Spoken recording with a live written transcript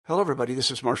Hello, everybody. This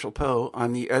is Marshall Poe.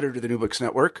 I'm the editor of the New Books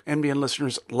Network. NBN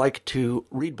listeners like to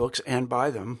read books and buy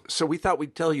them. So we thought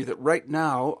we'd tell you that right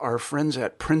now, our friends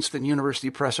at Princeton University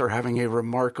Press are having a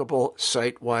remarkable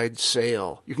site-wide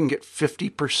sale. You can get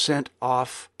 50%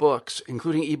 off books,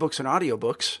 including ebooks and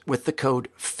audiobooks, with the code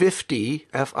 50,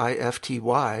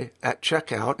 F-I-F-T-Y, at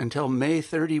checkout until May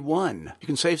 31. You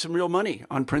can save some real money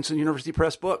on Princeton University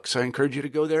Press books. I encourage you to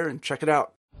go there and check it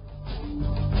out.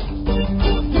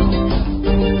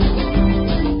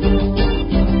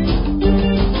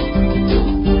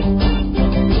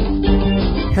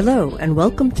 Hello, and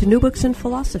welcome to New Books in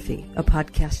Philosophy, a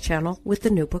podcast channel with the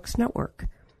New Books Network.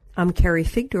 I'm Carrie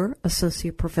Figdor,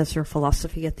 Associate Professor of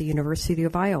Philosophy at the University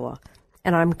of Iowa,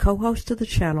 and I'm co-host of the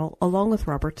channel along with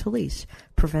Robert Talisse,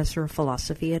 Professor of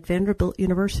Philosophy at Vanderbilt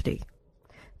University.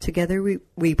 Together,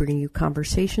 we bring you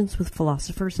conversations with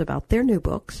philosophers about their new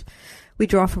books. We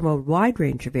draw from a wide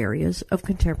range of areas of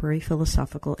contemporary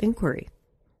philosophical inquiry.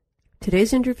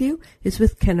 Today's interview is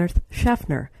with Kenneth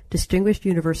Schaffner, Distinguished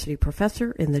University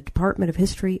Professor in the Department of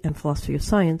History and Philosophy of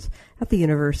Science at the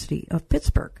University of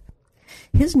Pittsburgh.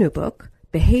 His new book,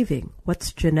 Behaving,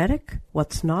 What's Genetic,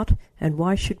 What's Not, and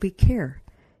Why Should We Care,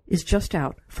 is just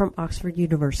out from Oxford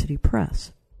University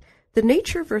Press. The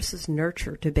nature versus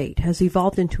nurture debate has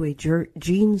evolved into a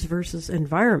genes versus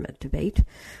environment debate,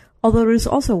 although it is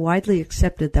also widely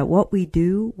accepted that what we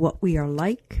do, what we are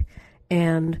like,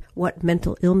 and what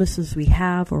mental illnesses we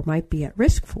have or might be at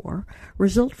risk for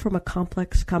result from a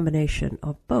complex combination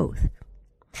of both.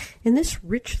 In this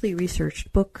richly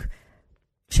researched book,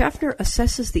 Schaffner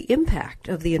assesses the impact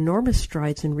of the enormous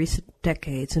strides in recent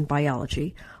decades in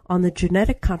biology on the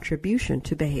genetic contribution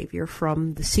to behavior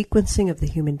from the sequencing of the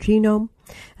human genome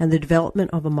and the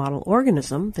development of a model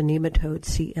organism, the nematode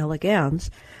C. elegans,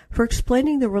 for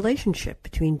explaining the relationship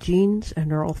between genes and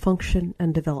neural function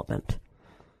and development.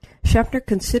 Schaffner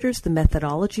considers the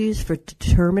methodologies for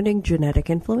determining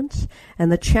genetic influence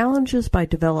and the challenges by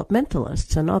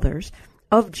developmentalists and others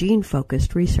of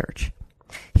gene-focused research.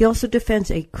 He also defends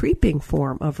a creeping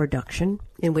form of reduction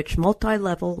in which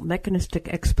multi-level mechanistic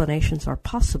explanations are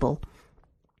possible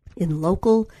in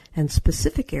local and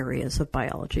specific areas of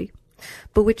biology,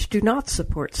 but which do not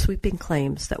support sweeping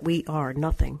claims that we are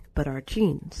nothing but our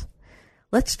genes.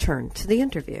 Let's turn to the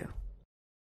interview.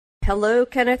 Hello,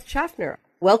 Kenneth Schaffner.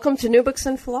 Welcome to New Books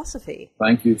in Philosophy.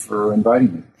 Thank you for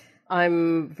inviting me.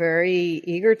 I'm very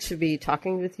eager to be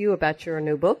talking with you about your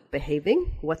new book,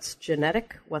 Behaving, What's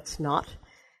Genetic, What's Not,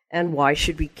 and Why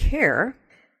Should We Care?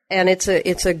 And it's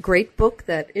a great book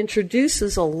that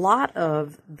introduces a lot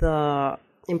of the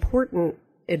important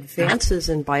advances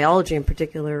in biology, in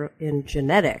particular in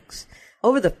genetics,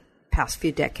 over the past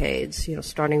few decades,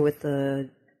 starting with the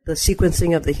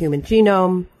sequencing of the human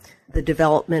genome, the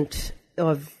development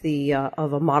of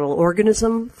a model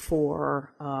organism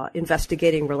for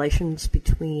investigating relations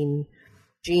between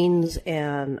genes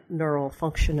and neural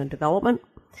function and development,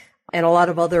 and a lot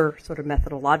of other sort of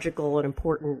methodological and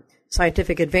important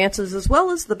scientific advances, as well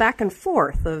as the back and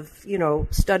forth of,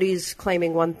 studies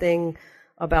claiming one thing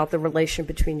about the relation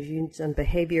between genes and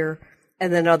behavior,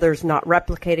 and then others not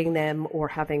replicating them or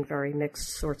having very mixed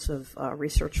sorts of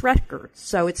research records.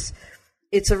 So it's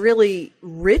a really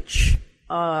rich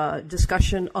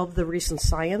discussion of the recent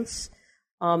science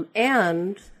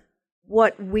and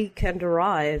what we can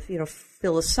derive,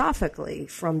 philosophically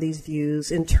from these views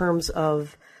in terms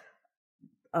of,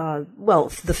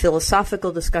 the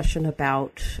philosophical discussion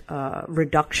about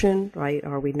reduction, right?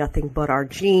 Are we nothing but our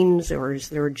genes, or is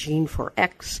there a gene for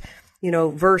X?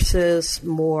 Versus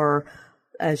more,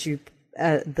 as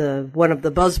one of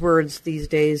the buzzwords these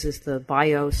days is the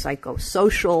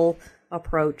biopsychosocial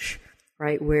approach,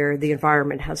 right, where the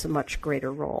environment has a much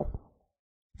greater role.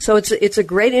 So it's a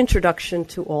great introduction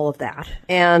to all of that.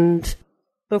 And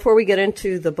before we get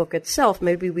into the book itself,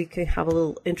 maybe we can have a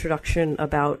little introduction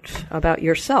about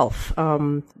yourself.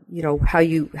 How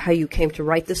you came to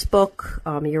write this book,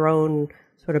 your own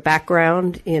sort of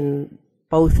background in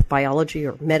both biology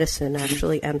or medicine,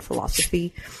 actually, and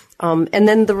philosophy, and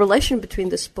then the relation between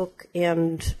this book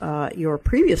and your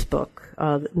previous book,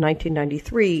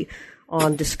 1993.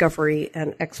 On discovery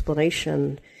and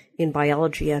explanation in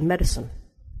biology and medicine.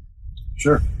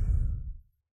 Sure.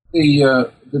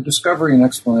 The discovery and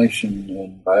explanation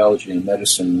in biology and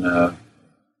medicine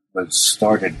was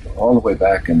started all the way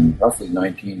back in roughly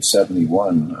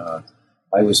 1971.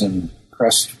 I was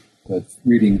impressed with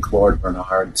reading Claude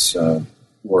Bernard's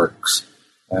works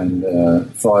and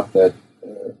thought that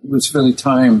it was really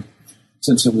time,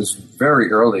 since it was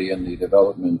very early in the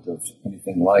development of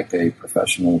anything like a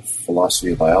professional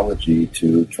philosophy of biology,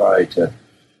 to try to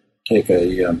take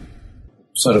a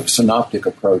sort of synoptic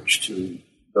approach to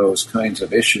those kinds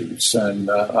of issues. And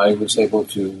I was able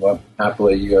to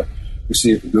happily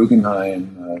receive the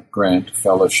Guggenheim Grant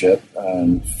Fellowship,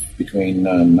 and between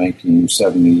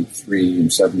 1973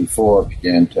 and 74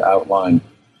 began to outline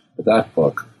that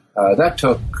book. That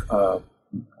took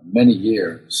many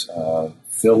years,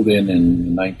 filled in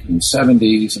the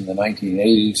 1970s and the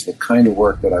 1980s. The kind of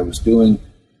work that I was doing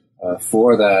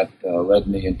for that led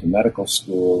me into medical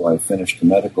school. I finished a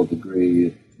medical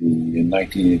degree in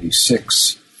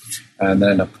 1986 and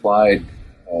then applied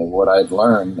what I'd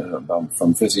learned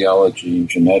from physiology,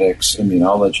 genetics,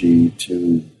 immunology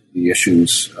to the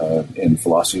issues in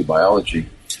philosophy of biology.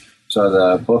 So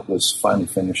the book was finally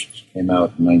finished, came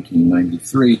out in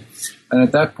 1993. And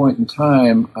at that point in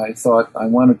time, I thought I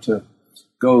wanted to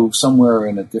go somewhere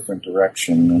in a different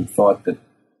direction, and thought that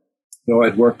though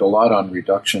I'd worked a lot on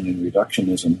reduction and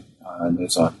reductionism, and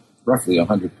there's a roughly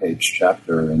 100-page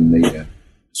chapter in the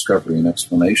Discovery and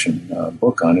Explanation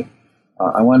book on it,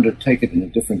 I wanted to take it in a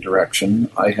different direction.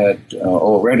 I had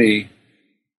already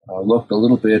looked a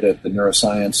little bit at the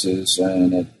neurosciences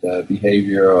and at the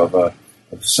behavior of a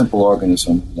simple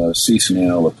organism, sea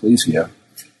snail Aplysia,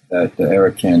 that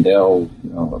Eric Kandel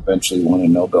eventually won a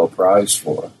Nobel Prize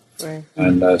for. Right.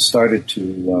 And started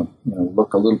to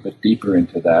look a little bit deeper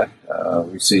into that,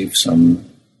 received some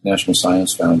National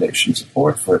Science Foundation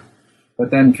support for it.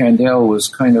 But then Kandel was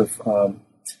kind of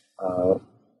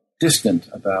distant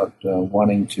about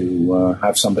wanting to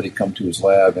have somebody come to his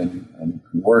lab and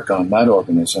work on that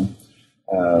organism.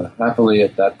 Happily,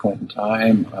 at that point in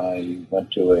time, I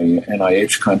went to a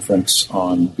NIH conference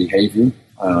on behavior,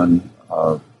 on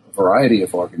a variety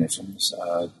of organisms.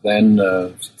 Then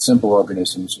simple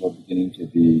organisms were beginning to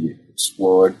be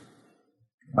explored.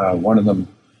 One of them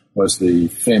was the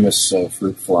famous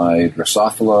fruit fly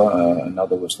Drosophila.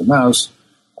 Another was the mouse.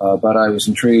 But I was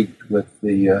intrigued with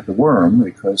the worm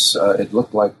because it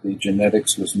looked like the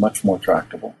genetics was much more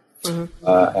tractable. Mm-hmm.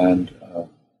 And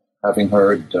having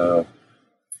heard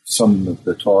some of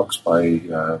the talks by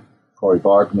Corey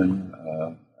Bargman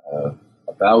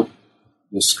about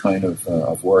this kind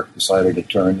of work, decided to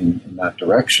turn in that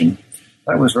direction.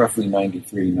 That was roughly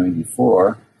 93,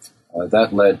 94.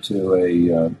 That led to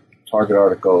a target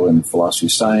article in Philosophy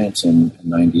Science in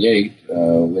 98,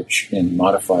 which in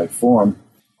modified form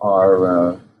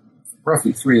are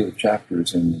roughly 3 of the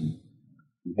chapters in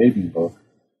the behaving book.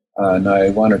 And I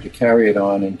wanted to carry it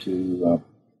on into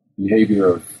behavior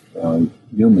of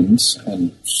humans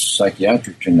and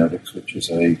psychiatric genetics, which is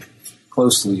a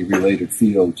closely related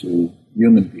field to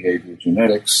human behavioral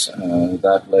genetics.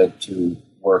 That led to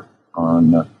work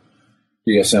on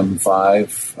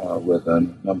DSM-5 with a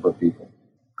number of people,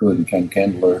 including Ken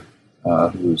Kendler,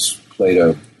 who's played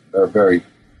a very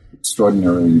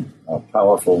extraordinarily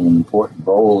powerful and important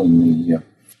role in the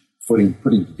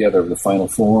putting together the final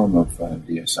form of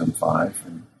DSM-5.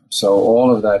 And so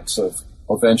all of that sort of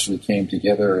eventually came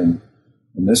together in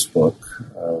this book,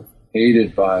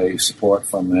 aided by support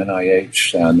from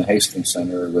NIH and the Hastings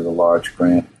Center with a large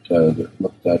grant that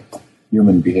looked at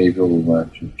human behavioral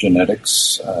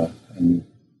genetics. And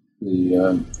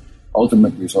the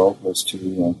ultimate result was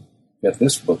to get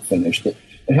this book finished. It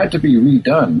had to be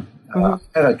redone. I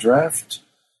had a draft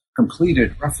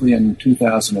completed roughly in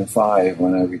 2005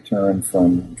 when I returned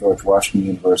from George Washington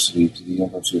University to the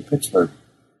University of Pittsburgh.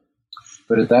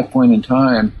 But at that point in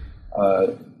time,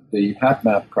 the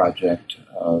HapMap project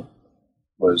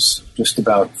was just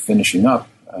about finishing up,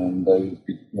 and they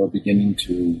were beginning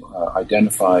to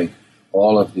identify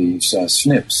all of these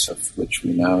SNPs, of which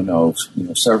we now know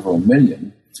several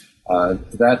million.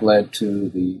 That led to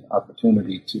the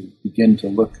opportunity to begin to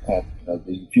look at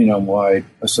the genome-wide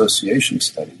association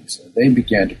studies. They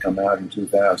began to come out in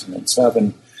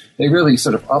 2007. They really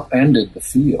sort of upended the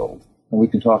field, and we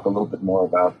can talk a little bit more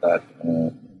about that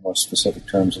in more specific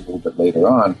terms a little bit later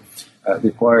on. It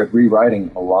required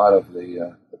rewriting a lot of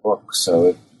the book, so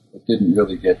it didn't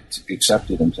really get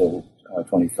accepted until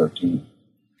 2013.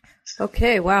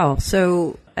 Okay, wow.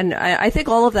 So, and I think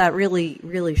all of that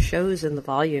really shows in the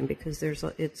volume, because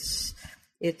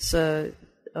it's an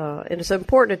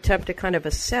important attempt to kind of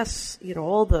assess,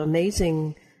 all the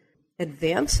amazing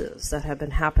advances that have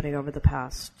been happening over the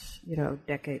past,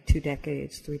 decade, 2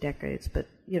 decades, 3 decades, but,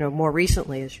 more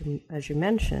recently, as you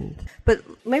mentioned. But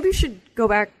maybe we should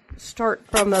start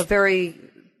from a very,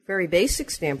 very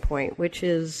basic standpoint, which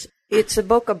is, it's a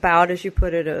book about, as you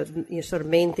put it, sort of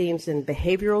main themes in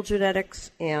behavioral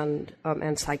genetics and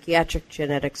psychiatric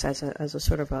genetics as a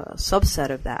sort of a subset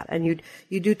of that. And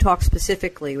you do talk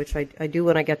specifically, which I do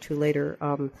when I get to later,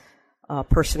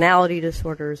 personality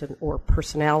disorders or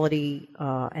personality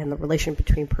and the relation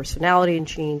between personality and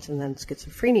genes, and then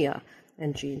schizophrenia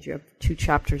and genes. You have 2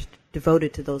 chapters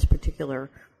devoted to those particular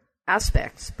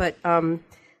aspects. But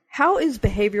how is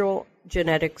behavioral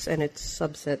genetics and its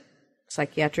subset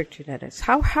psychiatric genetics,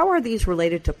 how are these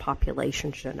related to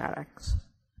population genetics?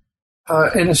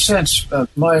 In a sense,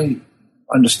 my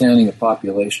understanding of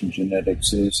population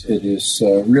genetics is it is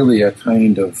really a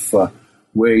kind of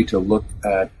way to look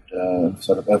at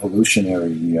sort of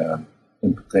evolutionary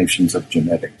implications of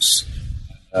genetics.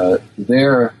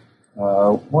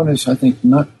 One is, I think,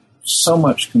 not so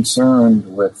much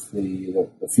concerned with the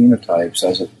phenotypes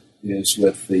as it is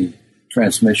with the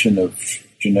transmission of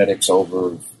genetics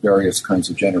over various kinds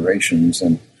of generations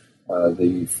and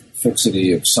the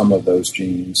fixity of some of those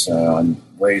genes on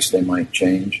ways they might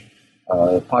change.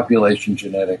 Population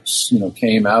genetics,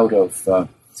 came out of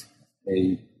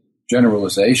a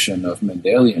generalization of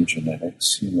Mendelian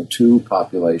genetics, to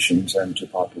populations and to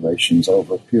populations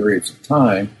over periods of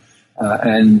time,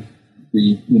 and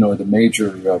the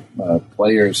major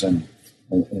players in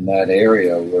that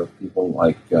area were people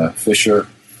like Fisher,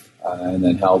 and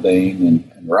then Haldane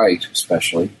and Wright,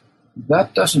 especially.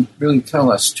 That doesn't really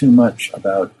tell us too much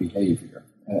about behavior.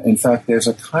 In fact, there's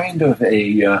a kind of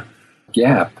a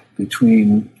gap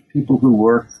between people who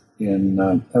work in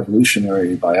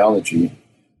evolutionary biology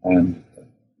and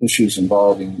issues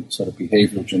involving sort of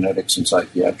behavioral genetics and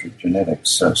psychiatric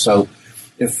genetics. So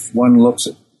if one looks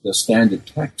at the standard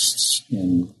texts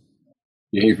in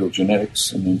behavioral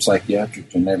genetics and in psychiatric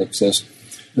genetics,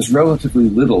 there's relatively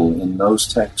little in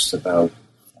those texts about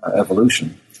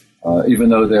evolution, even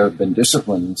though there have been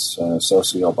disciplines,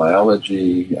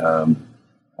 sociobiology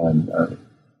and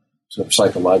sort of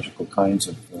psychological kinds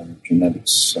of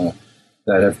genetics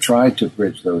that have tried to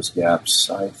bridge those gaps.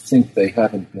 I think they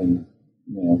haven't been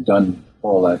done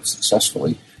all that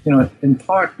successfully, in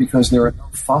part because there are no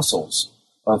fossils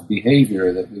of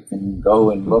behavior that we can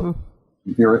go and look,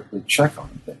 empirically check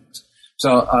on things.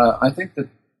 So I think that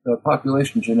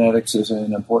population genetics is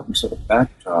an important sort of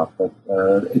backdrop, but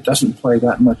it doesn't play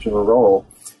that much of a role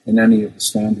in any of the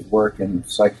standard work in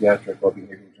psychiatric or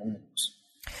behavioral genetics.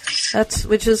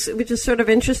 Which is sort of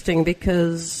interesting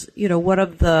because one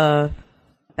of the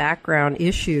background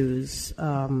issues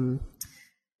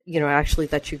actually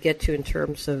that you get to in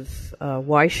terms of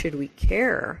why should we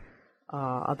care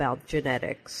about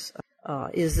genetics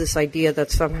is this idea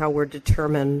that somehow we're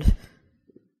determined.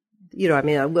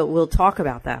 We'll talk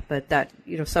about that, but that,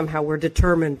 somehow we're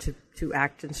determined to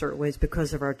act in certain ways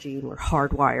because of our gene. We're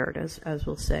hardwired, as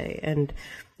we'll say. And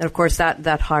of course, that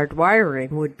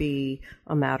hardwiring would be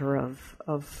a matter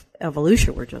of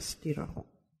evolution. We're just,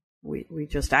 we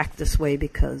just act this way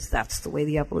because that's the way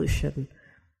the evolution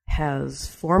has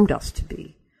formed us to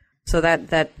be. So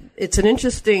that it's an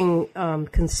interesting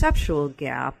conceptual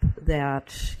gap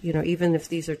that, even if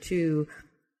these are two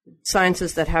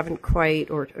sciences that haven't quite,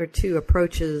 or two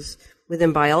approaches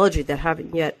within biology that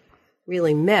haven't yet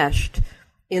really meshed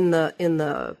in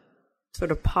the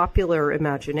sort of popular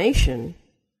imagination,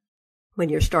 when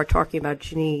you start talking about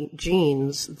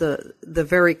genes, the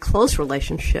very close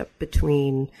relationship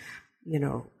between,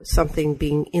 something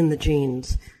being in the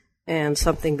genes and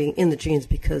something being in the genes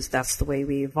because that's the way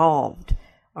we evolved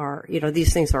are,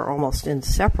 these things are almost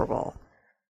inseparable.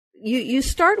 You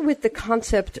start with the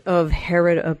concept of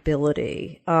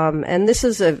heritability, and this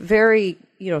is a very,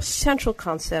 central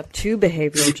concept to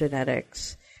behavioral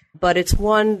genetics, but it's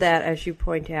one that, as you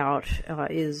point out,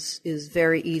 is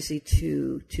very easy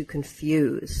to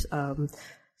confuse.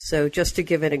 So just to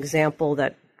give an example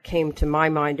that came to my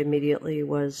mind immediately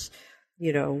was,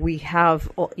 we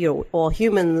have, all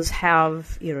humans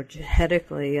have,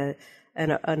 genetically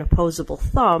an opposable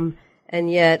thumb. And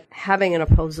yet, having an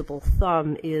opposable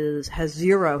thumb has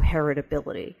zero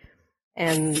heritability.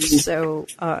 And so,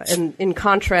 and in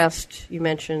contrast, you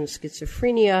mentioned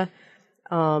schizophrenia.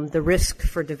 The risk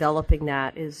for developing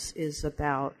that is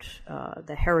about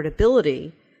the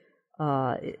heritability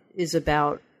is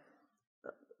about.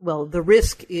 Well, the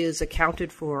risk is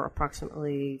accounted for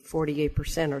approximately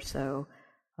 48% or so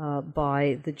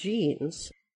by the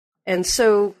genes. And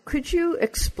so, could you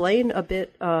explain a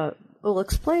bit?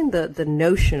 Explain the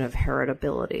notion of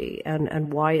heritability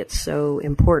and why it's so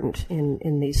important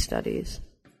in these studies.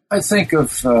 I think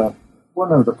of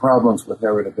one of the problems with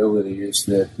heritability is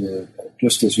that,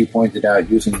 just as you pointed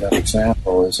out, using that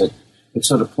example, is that it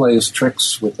sort of plays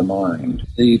tricks with the mind,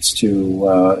 leads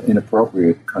to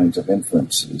inappropriate kinds of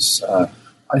influences.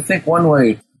 I think one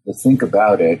way to think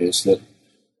about it is that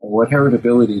what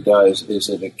heritability does is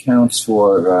it accounts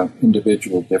for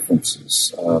individual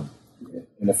differences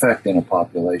in effect in a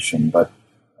population, but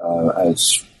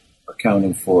as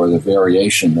accounting for the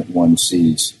variation that one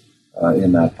sees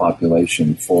in that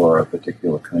population for a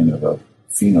particular kind of a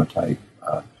phenotype.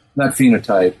 That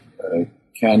phenotype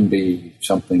can be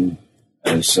something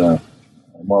as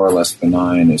more or less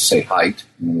benign as, say, height.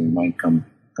 We might come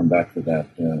back to that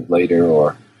later,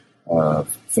 or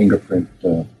fingerprint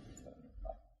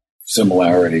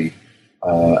similarity,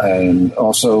 and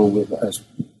also as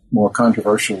more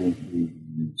controversial,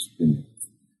 it's been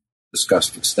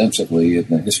discussed extensively in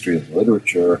the history of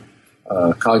literature,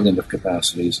 cognitive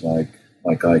capacities like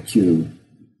IQ,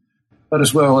 but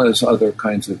as well as other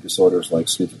kinds of disorders like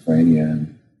schizophrenia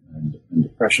and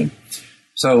depression.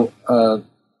 So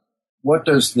what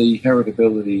does the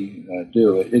heritability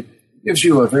do? It gives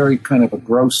you a very kind of a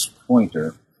gross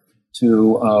pointer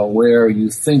to where you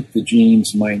think the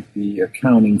genes might be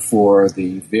accounting for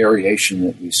the variation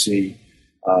that we see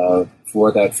for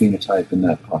that phenotype in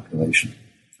that population.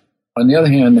 On the other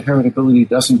hand, the heritability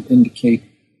doesn't indicate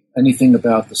anything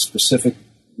about the specific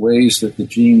ways that the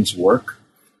genes work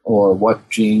or what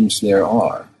genes there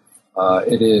are.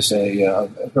 It is a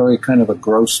very kind of a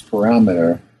gross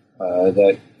parameter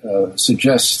that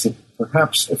suggests that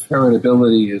perhaps if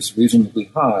heritability is reasonably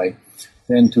high,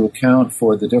 then to account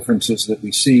for the differences that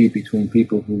we see between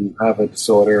people who have a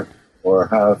disorder or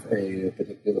have a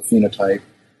particular phenotype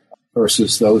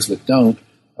versus those that don't,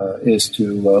 is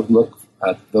to look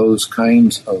at those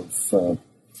kinds of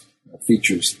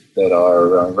features that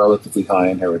are relatively high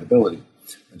in heritability.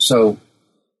 And so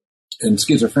in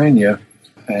schizophrenia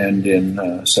and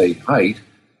in, say, height,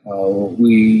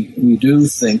 we do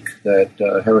think that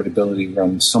heritability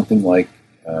runs something like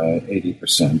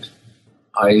 80%.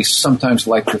 I sometimes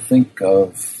like to think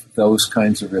of those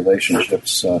kinds of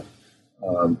relationships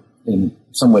in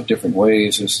somewhat different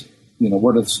ways. As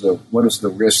what is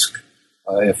the risk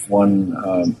if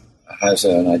one has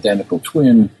an identical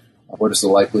twin? What is the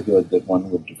likelihood that one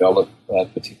would develop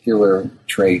that particular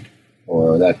trait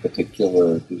or that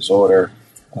particular disorder?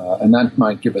 And that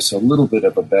might give us a little bit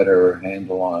of a better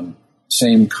handle on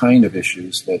same kind of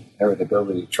issues that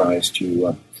heritability tries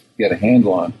to get a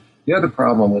handle on. The other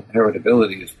problem with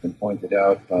heritability has been pointed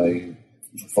out by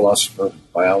philosopher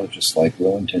biologists like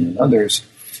Lewontin and others,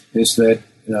 is that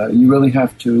you really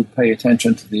have to pay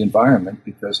attention to the environment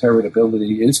because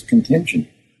heritability is contingent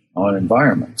on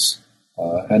environments.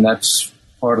 And that's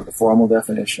part of the formal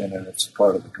definition and it's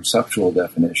part of the conceptual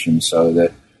definition, so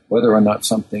that whether or not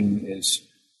something is,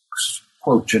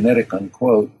 quote, genetic,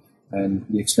 unquote, and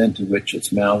the extent to which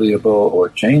it's malleable or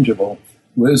changeable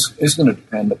is going to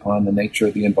depend upon the nature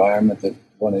of the environment that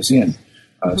one is in.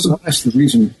 So that's the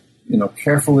reason,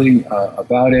 carefully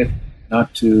about it,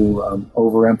 not to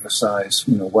overemphasize,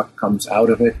 what comes out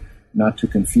of it, not to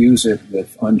confuse it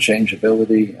with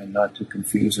unchangeability, and not to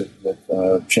confuse it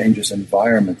with changes in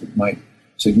environment that might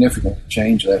significantly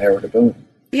change that heritability.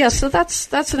 Yeah, so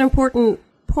that's an important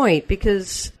point,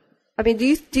 because do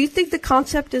you think the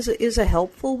concept is a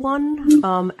helpful one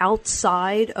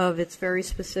outside of its very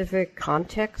specific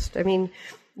context?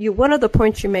 One of the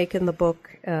points you make in the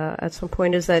book at some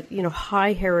point is that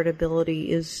high heritability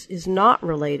is not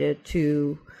related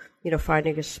to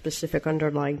finding a specific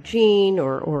underlying gene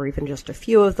or even just a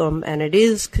few of them, and it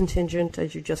is contingent,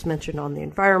 as you just mentioned, on the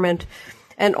environment,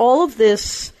 and all of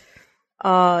this.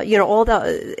 All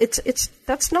that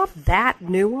that's not that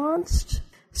nuanced.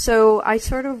 So I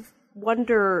sort of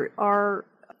wonder,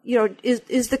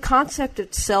 is the concept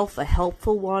itself a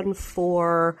helpful one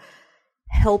for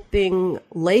helping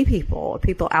lay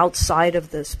people outside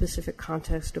of the specific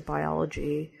context of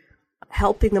biology,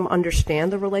 helping them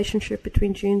understand the relationship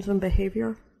between genes and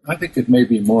behavior? I think it may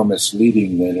be more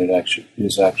misleading than it actually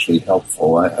is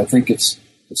helpful. I think it's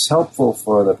helpful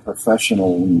for the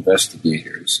professional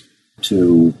investigators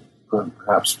to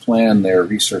perhaps plan their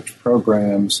research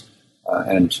programs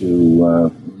and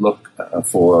to look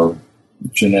for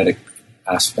genetic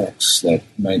aspects that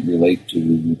might relate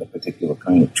to the particular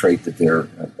kind of trait that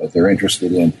they're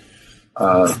interested in.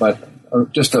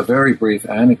 But just a very brief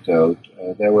anecdote: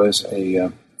 there was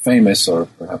a famous, or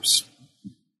perhaps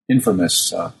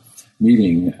infamous,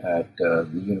 meeting at the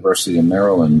University of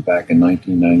Maryland back in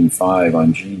 1995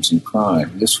 on genes and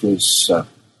crime. This was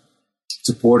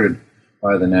supported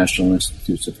by the National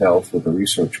Institutes of Health with a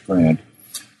research grant,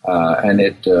 and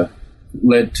it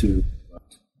led to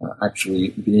actually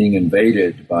being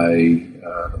invaded by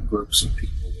groups of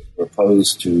people that were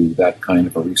opposed to that kind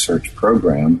of a research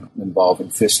program, involving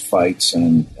fist fights,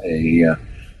 and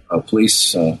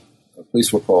police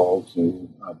were called to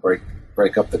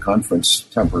break up the conference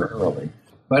temporarily.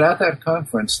 But at that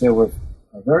conference, there were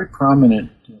very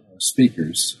prominent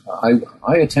speakers.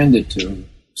 I attended to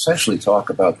essentially talk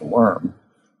about the worm,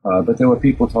 but there were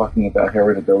people talking about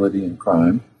heritability and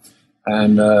crime.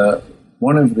 And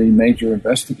one of the major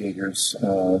investigators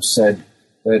said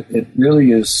that it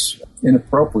really is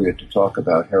inappropriate to talk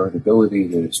about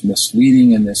heritability, that it's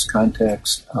misleading in this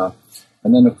context.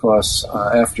 And then, of course,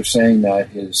 after saying that,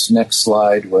 his next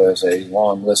slide was a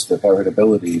long list of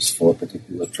heritabilities for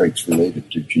particular traits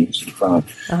related to genes and crime.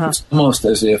 It's almost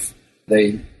as if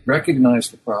they recognize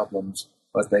the problems,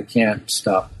 but they can't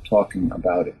stop talking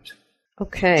about it.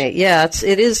 Okay, yeah,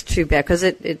 it is too bad, because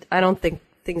I don't think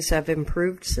things have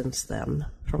improved since then,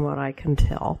 from what I can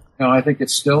tell. No, I think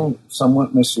it's still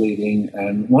somewhat misleading,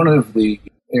 and one of the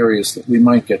areas that we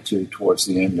might get to towards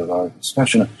the end of our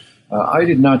discussion, I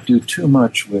did not do too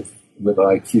much with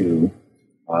IQ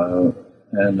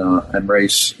and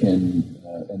race in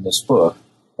this book,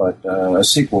 but a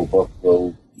sequel book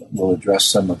will address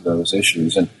some of those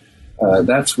issues, and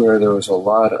that's where there was a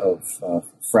lot of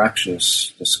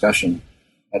fractious discussion,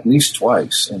 at least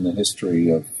twice in the history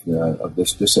of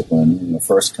this discipline,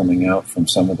 first coming out from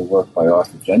some of the work by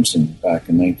Arthur Jensen back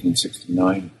in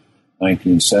 1969,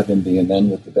 1970, and then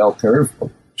with the Bell Curve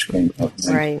book, which came out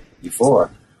in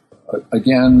 1984.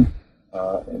 Again,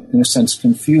 in a sense,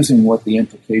 confusing what the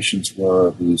implications were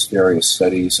of these various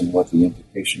studies and what the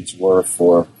implications were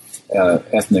for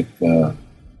ethnic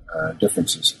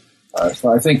differences.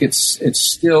 So I think it's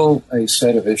still a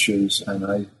set of issues, and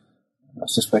I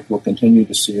suspect we'll continue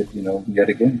to see it, yet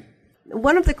again.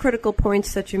 One of the critical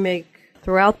points that you make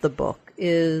throughout the book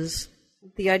is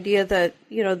the idea that,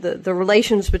 the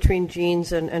relations between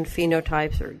genes and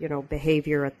phenotypes, or,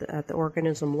 behavior at the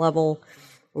organism level,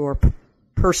 or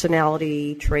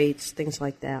personality traits, things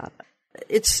like that.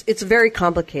 It's very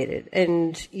complicated,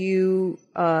 and you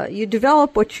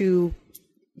develop what you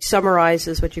summarize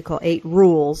as what you call 8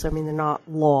 rules. I mean, they're not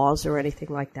laws or anything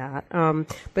like that,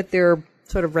 but they're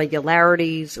sort of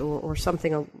regularities or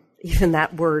something. Even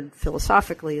that word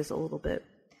philosophically is a little bit,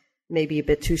 maybe a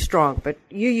bit too strong, but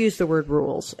you use the word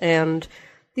rules, and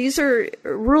these are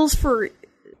rules for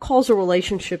causal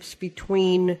relationships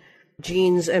between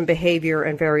genes and behavior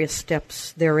and various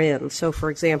steps therein. So, for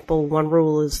example, one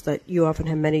rule is that you often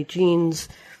have many genes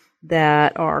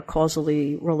that are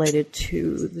causally related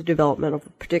to the development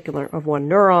of one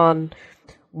neuron.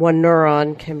 One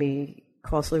neuron can be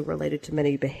causally related to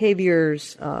many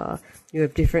behaviors. You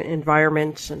have different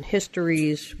environments and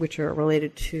histories which are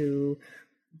related to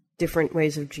different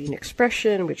ways of gene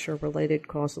expression, which are related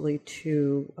causally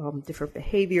to different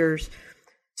behaviors.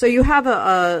 So you have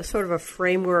a sort of a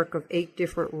framework of 8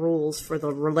 different rules for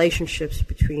the relationships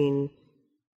between,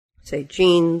 say,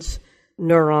 genes,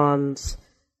 neurons,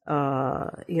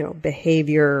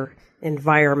 behavior,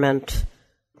 environment.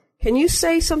 Can you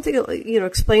say something,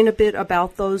 explain a bit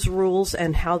about those rules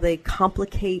and how they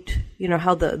complicate,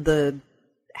 how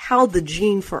the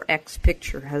gene for X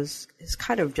picture has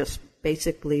kind of just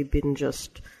basically been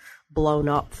just blown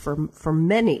up for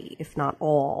many, if not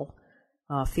all,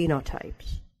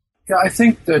 phenotypes? Yeah, I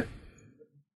think that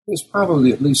there's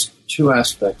probably at least 2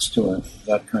 aspects to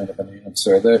that kind of an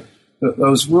answer.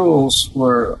 Those rules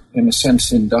were, in a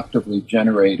sense, inductively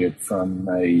generated from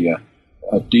a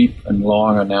deep and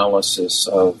long analysis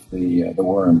of the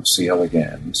worm C.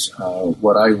 elegans.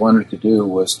 What I wanted to do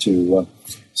was to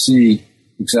see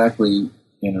exactly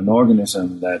in an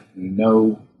organism that we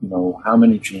know how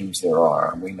many genes there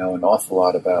are, and we know an awful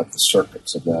lot about the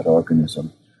circuits of that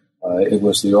organism. It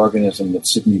was the organism that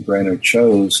Sidney Brenner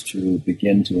chose to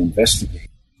begin to investigate,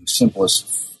 the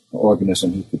simplest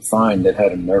organism he could find that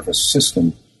had a nervous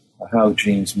system, how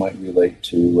genes might relate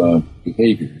to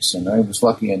behaviors. And I was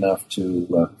lucky enough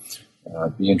to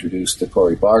be introduced to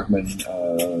Corey Bargmann.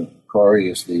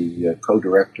 Corey is the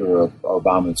co-director of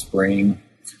Obama's BRAIN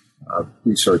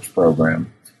research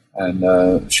program,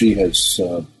 and she has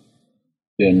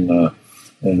been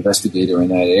an investigator in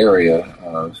that area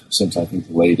since, I think,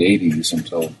 the late 80s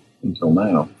until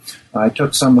now. I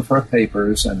took some of her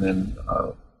papers and then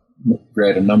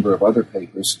read a number of other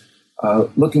papers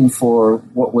looking for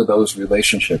what were those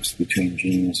relationships between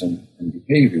genes and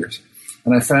behaviors.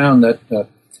 And I found that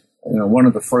one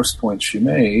of the first points she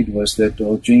made was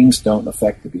that genes don't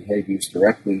affect the behaviors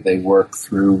directly. They work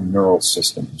through neural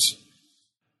systems.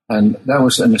 And that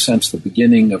was, in a sense, the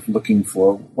beginning of looking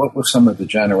for what were some of the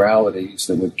generalities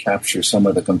that would capture some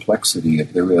of the complexity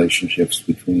of the relationships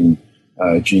between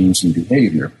genes and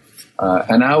behavior.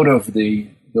 And out of the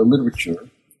literature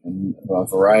and a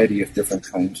variety of different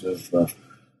kinds of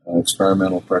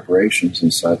experimental preparations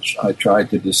and such, I tried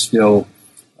to distill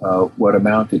what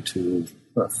amounted to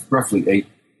roughly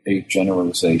eight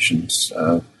generalizations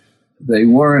they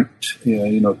weren't,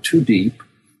 too deep,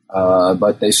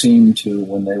 but they seemed to,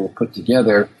 when they were put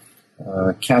together,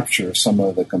 capture some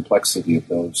of the complexity of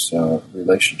those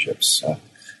relationships.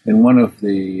 And one of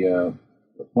the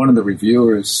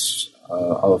reviewers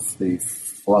of the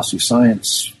philosophy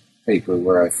science paper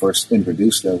where I first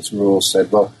introduced those rules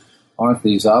said, "Well, aren't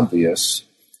these obvious?"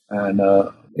 And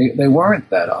they weren't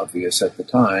that obvious at the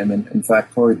time. And in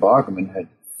fact, Cory Bargerman had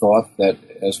thought that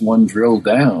as one drilled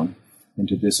down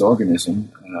into this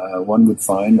organism, one would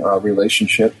find a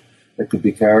relationship that could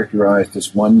be characterized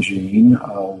as one gene,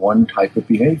 one type of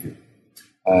behavior.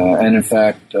 And in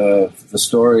fact, the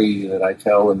story that I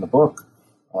tell in the book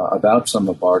about some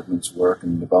of Bargerman's work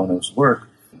and de Bono's work,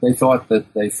 they thought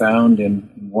that they found in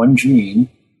one gene,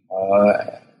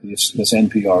 this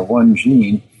NPR1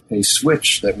 gene, a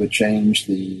switch that would change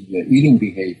the eating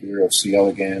behavior of C.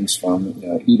 elegans from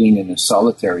eating in a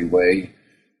solitary way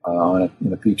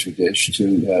in a petri dish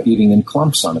to eating in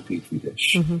clumps on a petri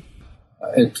dish. Mm-hmm.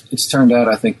 It's turned out,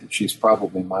 I think, that she's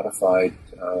probably modified,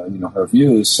 her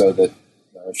views so that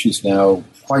she's now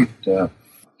quite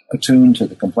attuned to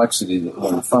the complexity that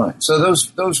one finds. So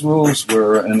those rules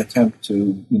were an attempt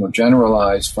to,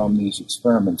 generalize from these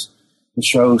experiments to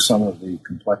show some of the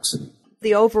complexity.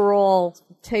 The overall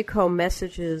take-home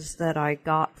messages that I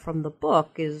got from the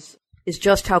book is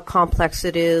just how complex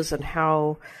it is and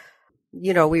how,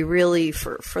 we really,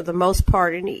 for the most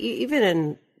part, and even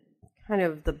in kind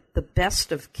of the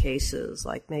best of cases,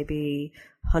 like maybe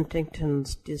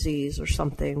Huntington's disease or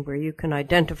something where you can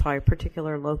identify a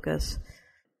particular locus,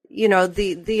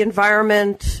 the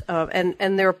environment,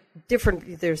 and there are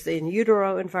different, there's the in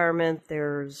utero environment,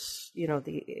 there's,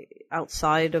 the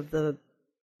outside of the,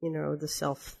 the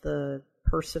self, the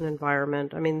person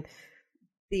environment. I mean,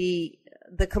 the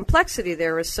complexity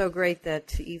there is so great that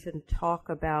to even talk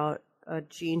about a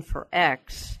gene for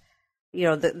X,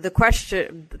 the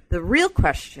question, the real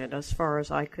question, as far as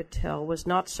I could tell, was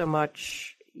not so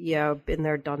much, been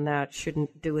there, done that,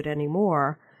 shouldn't do it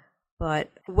anymore, but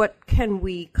what can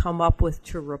we come up with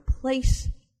to replace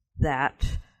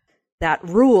that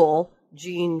rule,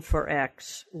 gene for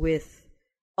X, with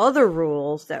other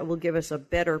rules that will give us a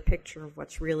better picture of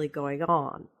what's really going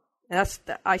on. And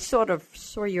I sort of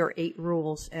saw your 8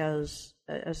 rules as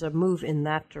a move in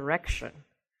that direction.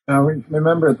 Now,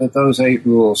 remember that those 8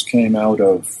 rules came out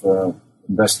of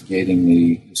investigating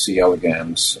the C.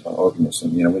 elegans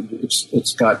organism.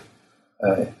 It's got,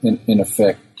 in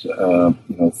effect,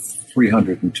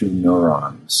 302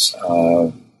 neurons,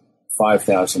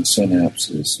 5,000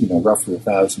 synapses, roughly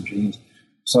 1,000 genes.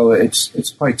 So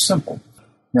it's quite simple.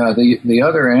 Now, the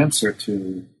other answer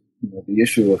to the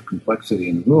issue of complexity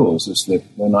in rules is that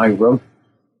when I wrote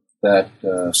that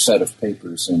set of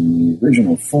papers in the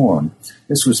original form,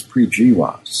 this was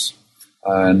pre-GWAS,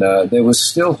 and there was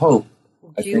still hope.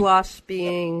 GWAS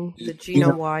being the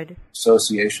genome-wide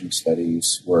association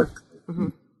studies work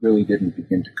really didn't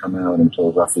begin to come out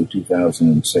until roughly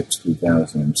 2006,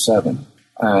 2007.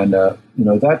 And,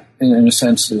 that, in a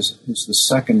sense, is the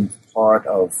second part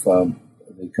of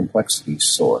the complexity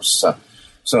source.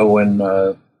 So when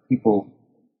people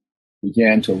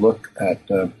began to look at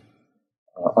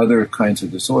other kinds of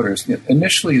disorders,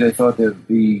 initially they thought there would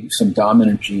be some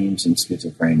dominant genes in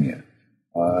schizophrenia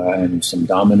and some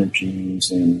dominant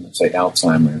genes in, say,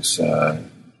 Alzheimer's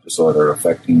disorder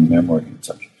affecting memory and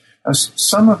such. Now,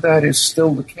 some of that is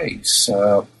still the case.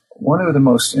 One of the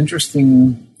most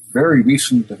interesting, very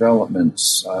recent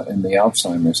developments in the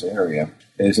Alzheimer's area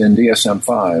is in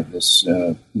DSM-5, this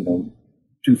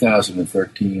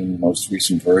 2013 most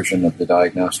recent version of the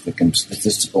Diagnostic and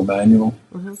Statistical Manual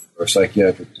for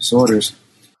Psychiatric Disorders.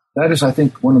 That is, I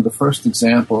think, one of the first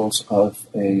examples of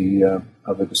a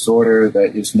disorder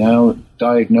that is now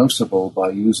diagnosable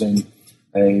by using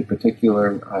a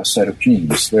particular set of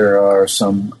genes. There are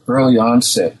some early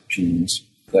onset genes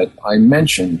that I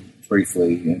mentioned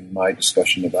briefly in my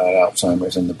discussion about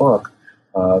Alzheimer's in the book,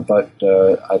 but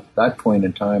at that point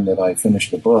in time that I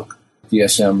finished the book,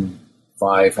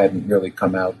 DSM-5 hadn't really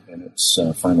come out in its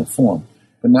final form.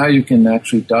 But now you can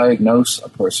actually diagnose a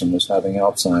person as having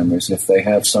Alzheimer's if they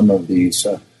have some of these,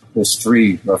 there's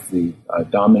 3 roughly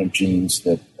dominant genes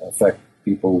that affect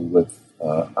people with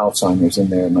Alzheimer's in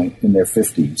their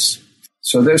 50s.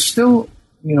 So there's still,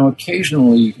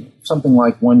 occasionally something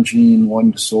like one gene,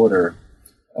 one disorder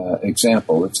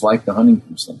example. It's like the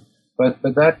Huntington's thing. But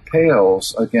that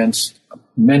pales against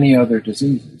many other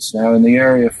diseases. Now, in the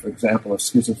area, for example, of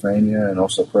schizophrenia and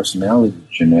also personality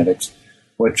genetics,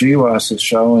 what GWAS has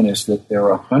shown is that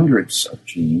there are hundreds of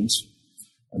genes,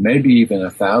 maybe even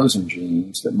 1,000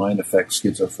 genes that might affect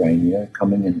schizophrenia,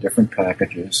 coming in different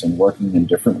packages and working in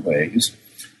different ways.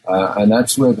 And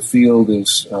that's where the field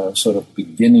is sort of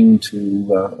beginning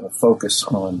to focus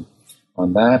on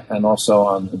that, and also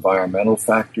on environmental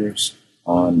factors,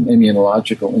 on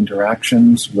immunological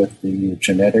interactions with the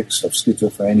genetics of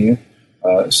schizophrenia.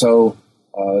 So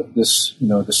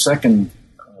the second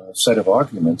set of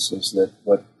arguments is that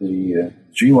what the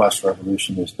GWAS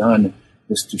revolution has done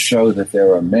is to show that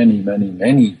there are many, many,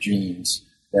 many genes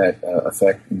that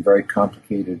affect in very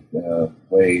complicated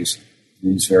ways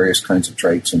these various kinds of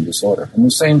traits and disorder. And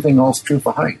the same thing holds true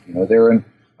for height.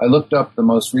 I looked up the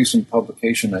most recent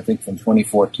publication, I think from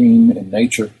 2014 in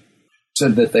Nature,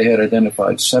 said that they had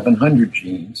identified 700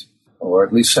 genes, or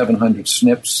at least 700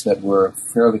 SNPs that were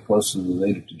fairly closely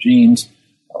related to genes,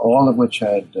 all of which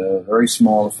had very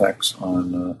small effects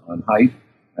on height.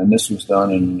 And this was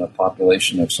done in a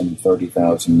population of some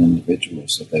 30,000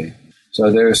 individuals.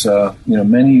 So there's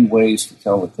many ways to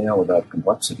tell the tale about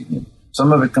complexity.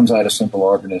 Some of it comes out of simple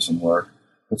organism work,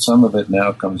 but some of it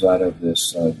now comes out of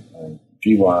this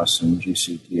GWAS and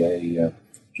GCTA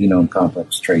genome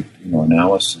complex trait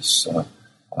analysis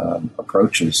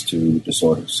approaches to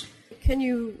disorders. Can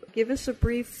you give us a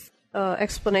brief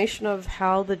explanation of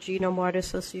how the genome-wide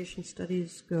association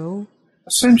studies go?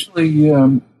 Essentially,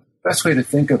 best way to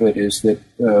think of it is that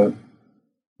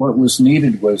what was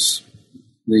needed was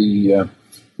the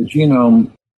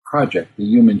genome project, the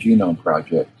Human Genome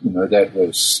Project, that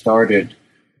was started,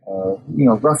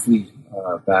 roughly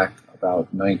back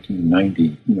about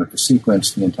 1990, to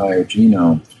sequence the entire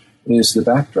genome is the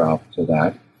backdrop to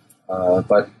that.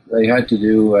 But they had to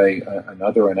do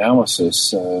another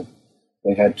analysis.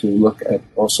 They had to look at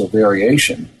also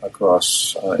variation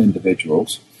across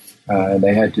individuals. And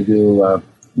they had to do,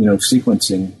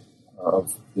 sequencing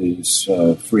of these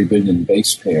 3 billion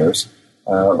base pairs.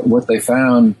 What they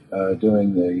found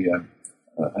doing the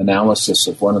analysis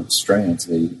of one of the strands,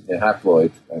 the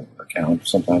haploid account,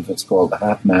 sometimes it's called the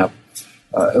HapMap,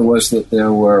 was that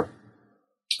there were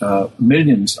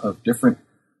millions of different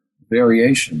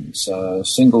variations,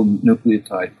 single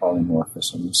nucleotide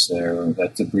polymorphisms.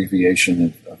 That's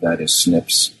abbreviation of that is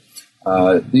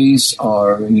SNPs. These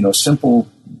are, simple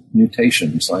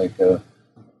mutations like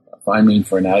thymine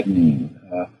for an adenine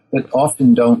that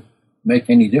often don't make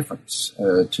any difference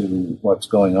to what's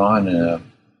going on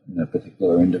in a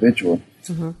particular individual.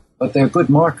 Mm-hmm. But they're good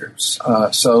markers.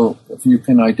 So if you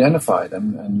can identify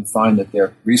them and you find that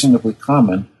they're reasonably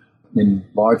common in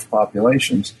large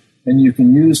populations, then you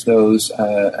can use those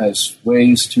as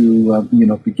ways to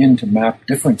begin to map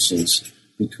differences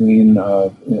between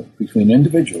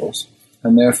individuals,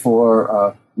 and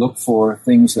therefore look for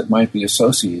things that might be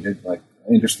associated, like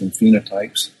interesting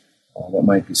phenotypes that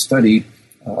might be studied,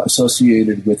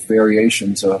 associated with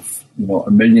variations of a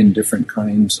million different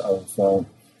kinds of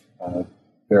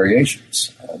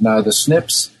variations. Now the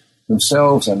SNPs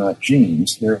themselves are not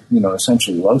genes; they're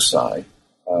essentially loci.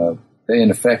 They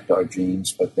in effect are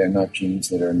genes, but they're not genes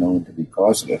that are known to be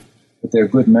causative. But they're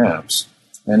good maps,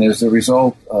 and as a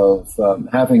result of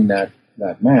having that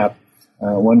map,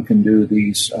 one can do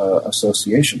these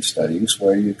association studies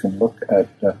where you can look at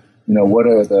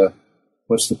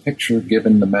what's the picture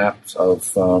given the maps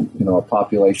of a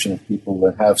population of people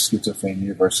that have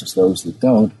schizophrenia versus those that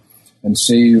don't, and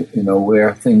see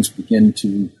where things begin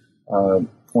to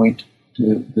point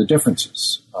to the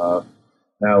differences.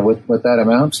 Now, what that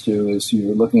amounts to is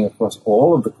you're looking across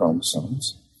all of the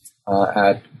chromosomes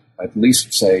at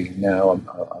least, say, now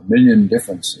a million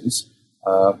differences,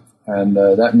 and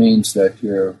that means that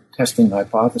you're testing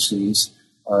hypotheses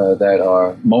that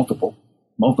are multiple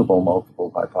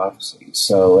hypotheses.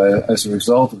 So as a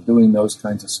result of doing those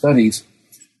kinds of studies,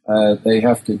 they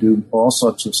have to do all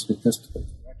sorts of statistical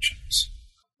corrections,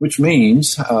 which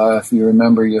means, if you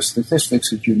remember your statistics,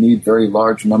 that you need very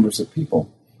large numbers of people.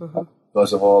 Mm-hmm.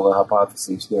 Because of all the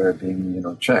hypotheses that are being,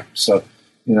 checked. So,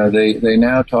 they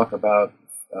now talk about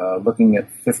looking at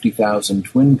 50,000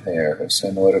 twin pairs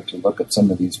in order to look at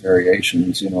some of these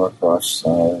variations, across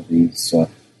these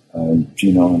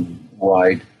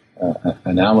genome-wide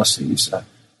analyses.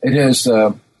 It has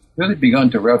really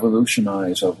begun to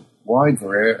revolutionize a wide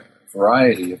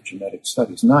variety of genetic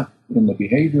studies, not in the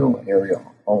behavioral area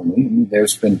only.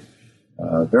 There's been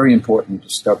very important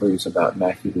discoveries about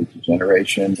macular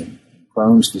degeneration and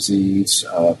Crohn's disease,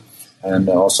 and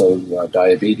also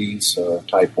diabetes,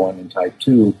 type 1 and type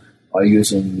 2, are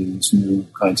using these new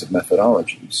kinds of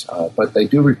methodologies. But they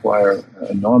do require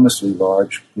enormously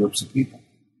large groups of people.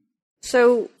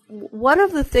 So one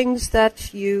of the things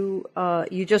that you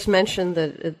just mentioned,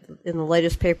 that in the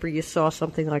latest paper you saw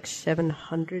something like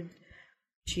 700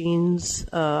 genes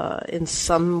in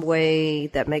some way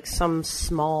that makes some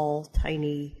small,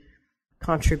 tiny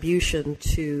contribution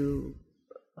to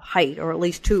height, or at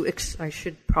least I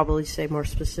should probably say more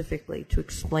specifically, to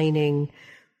explaining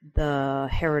the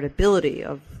heritability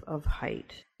of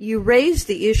height. You raised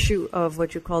the issue of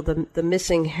what you call the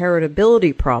missing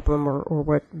heritability problem, or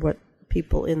what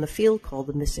people in the field call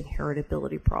the missing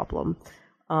heritability problem,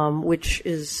 which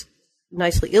is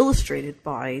nicely illustrated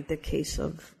by the case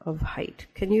of height.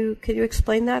 Can you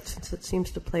explain that, since it seems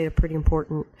to play a pretty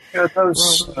important role?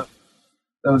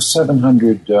 Those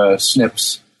 700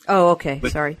 SNPs. Oh, okay.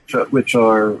 Sorry. Which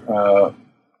are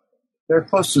they're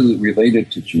closely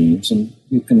related to genes, and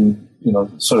you can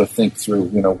sort of think through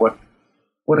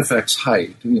what affects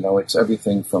height. It's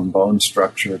everything from bone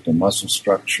structure to muscle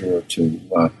structure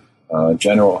to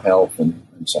general health and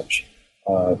such.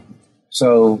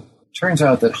 So it turns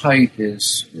out that height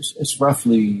is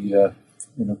roughly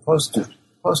close to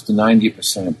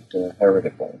 90%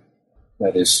 heritable.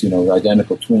 That is,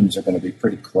 identical twins are going to be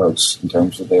pretty close in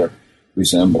terms of their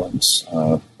resemblance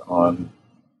on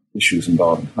issues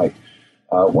involving height.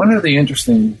 One of the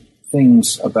interesting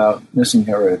things about missing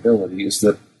heritability is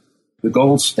that the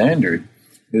gold standard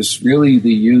is really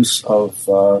the use of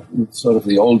sort of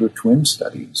the older twin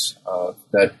studies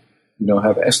that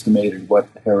have estimated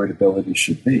what the heritability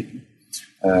should be,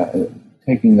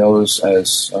 taking those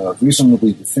as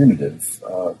reasonably definitive.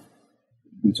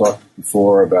 We talked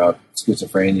before about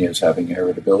schizophrenia as having a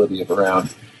heritability of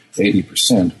around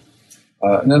 80%.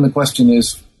 And then the question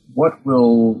is, what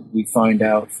will we find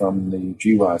out from the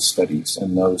GWAS studies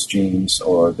and those genes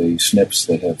or the SNPs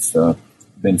that have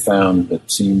been found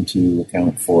that seem to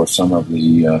account for some of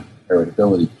the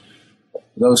heritability?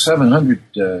 Those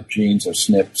 700 genes or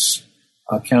SNPs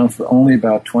account for only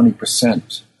about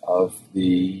 20% of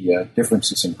the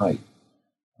differences in height.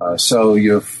 So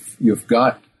you've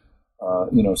got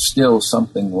still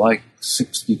something like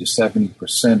 60 to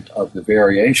 70% of the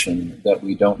variation that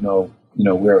we don't know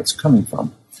where it's coming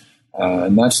from.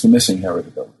 And that's the missing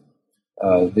heritability.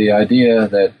 The idea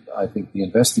that I think the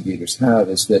investigators have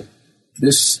is that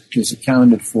this is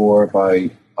accounted for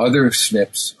by other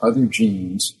SNPs, other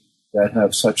genes that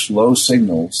have such low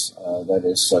signals, that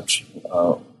is such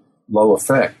low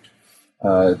effect,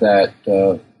 that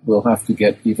we'll have to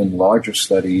get even larger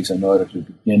studies in order to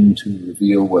begin to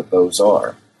reveal what those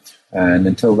are. And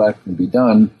until that can be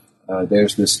done,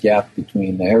 there's this gap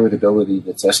between the heritability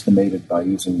that's estimated by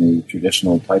using the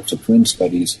traditional types of twin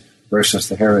studies versus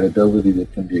the heritability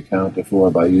that can be accounted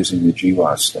for by using the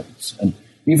GWAS studies. And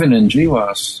even in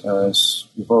GWAS, as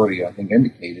we've already, I think,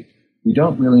 indicated, we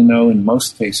don't really know in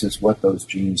most cases what those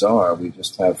genes are. We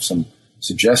just have some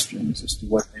suggestions as to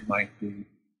what they might be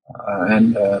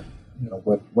and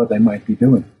what they might be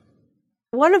doing.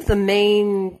 One of the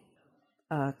main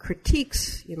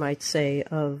critiques, you might say,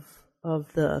 of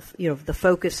the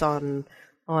focus on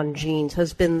genes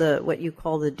has been what you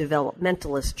call the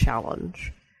developmentalist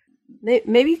challenge.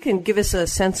 Maybe you can give us a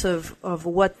sense of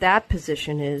what that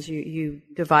position is. You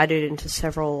divide it into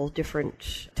several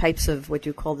different types of what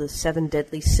you call the 7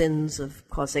 deadly sins of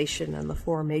causation and the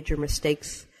 4 major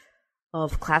mistakes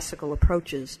of classical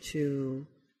approaches to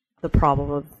the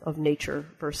problem of nature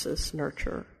versus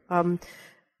nurture.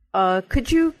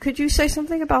 Could you say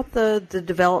something about the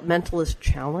developmentalist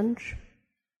challenge?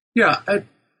 Yeah,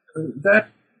 that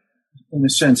in a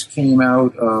sense came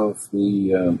out of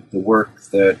the work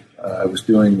that I was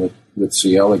doing with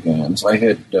C. elegans. I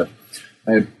had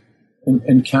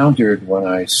encountered when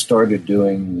I started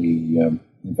doing the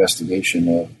investigation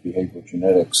of behavioral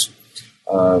genetics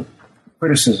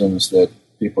criticisms that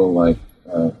people like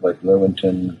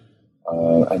Lewontin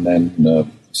and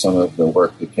then some of the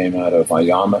work that came out of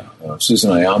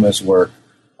Susan Ayama's work,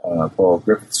 Paul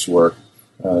Griffith's work,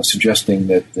 suggesting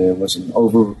that there was an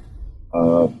over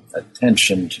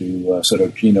attention to sort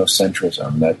of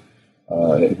genocentrism, that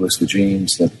it was the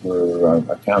genes that were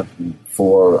accounting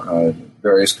for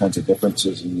various kinds of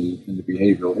differences in the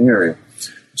behavioral area.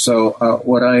 So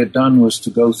what I had done was to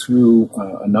go through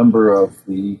a number of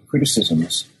the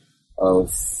criticisms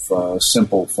of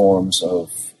simple forms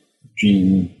of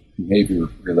gene behavior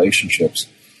relationships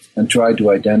and tried to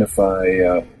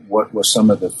identify what were some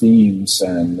of the themes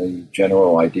and the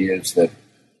general ideas that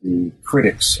the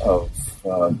critics of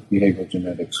behavioral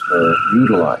genetics were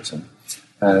utilizing.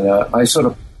 And I sort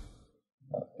of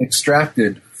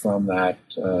extracted from that,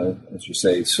 as you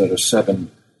say, sort of seven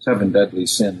deadly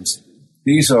sins.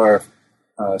 These are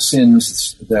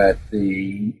sins that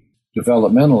the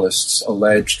developmentalists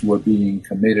alleged were being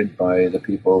committed by the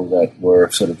people that were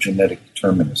sort of genetic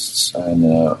determinists and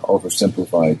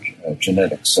oversimplified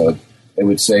genetics. So they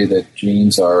would say that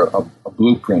genes are a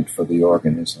blueprint for the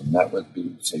organism. That would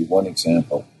be, say, one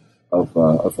example. of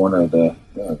one of the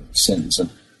sins. And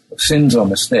sins or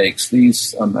mistakes,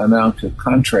 these amount to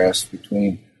contrast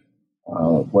between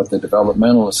what the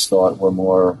developmentalists thought were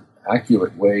more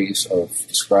accurate ways of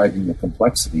describing the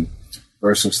complexity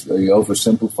versus the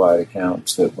oversimplified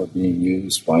accounts that were being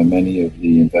used by many of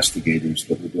the investigators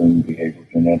that were doing behavioral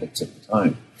genetics at the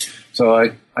time. So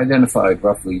I identified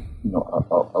roughly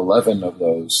 11 of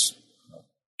those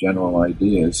general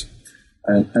ideas.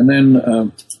 And then,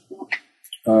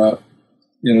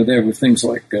 there were things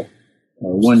like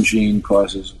one gene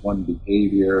causes one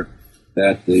behavior,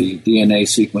 that the DNA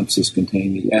sequences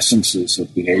contain the essences of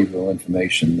behavioral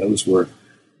information. Those were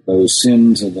those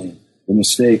sins, and the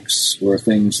mistakes were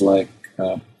things like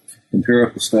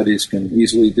empirical studies can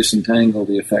easily disentangle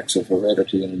the effects of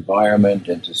heredity and environment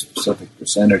into specific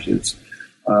percentages.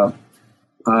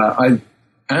 I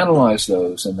analyzed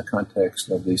those in the context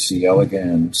of the C.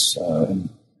 elegans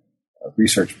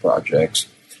research projects,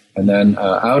 and then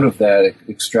out of that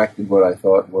extracted what I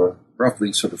thought were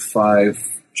roughly sort of 5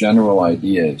 general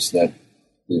ideas that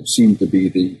seemed to be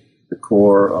the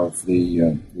core of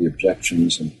the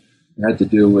objections, and it had to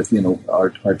do with,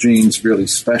 are genes really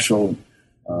special,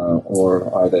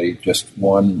 or are they just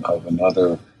one of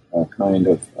another kind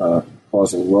of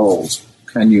causal roles?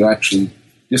 Can you actually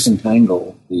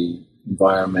disentangle the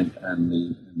environment and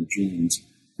the genes?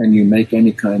 Can you make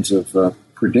any kinds of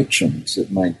predictions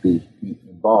that might be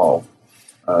involved?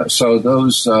 So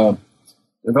those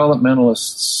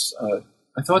developmentalists,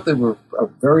 I thought they were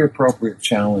very appropriate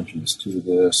challenges to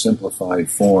the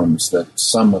simplified forms that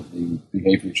some of the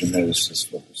behavior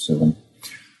geneticists were pursuing.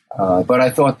 But I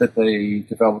thought that the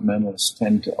developmentalists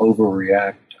tend to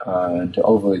overreact and to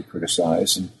overly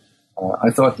criticize. And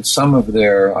I thought that some of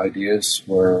their ideas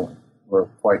were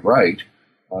quite right,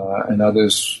 and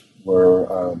others were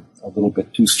a little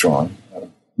bit too strong.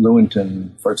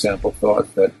 Lewontin, for example,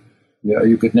 thought that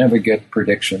you could never get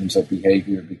predictions of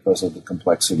behavior because of the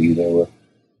complexity.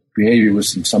 Behavior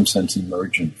was in some sense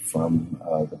emergent from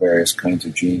the various kinds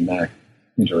of gene-MAC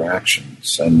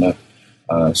interactions. And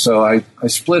so I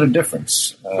split a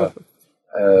difference.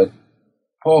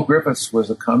 Paul Griffiths was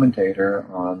a commentator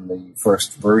on the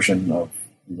first version of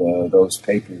those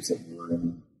papers that were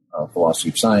in Philosophy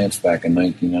of Science back in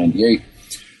 1998.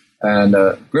 And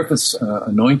Griffiths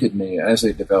anointed me as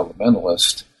a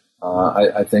developmentalist.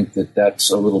 I think that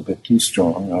that's a little bit too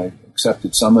strong. I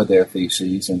accepted some of their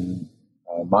theses and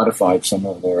modified some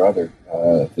of their other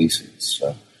theses.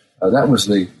 That was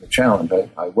the challenge.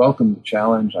 I welcomed the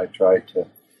challenge. I tried to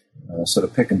sort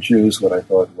of pick and choose what I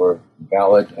thought were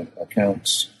valid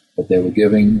accounts that they were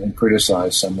giving and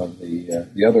criticize some of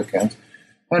the other accounts.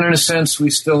 And in a sense, we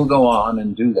still go on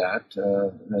and do that.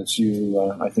 As you,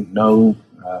 I think, know,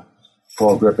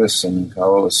 Paul Griffiths and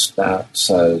Carolus Staats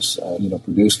has,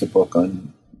 produced a book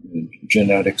on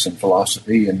genetics and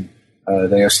philosophy, and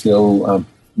they are still,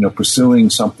 pursuing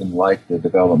something like the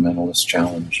developmentalist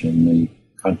challenge in the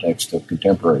context of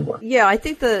contemporary work. Yeah, I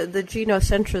think the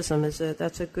genocentrism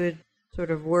that's a good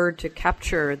sort of word to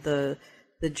capture the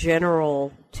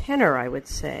general tenor, I would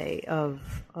say, of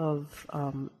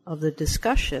the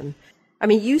discussion. I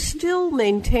mean, you still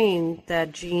maintain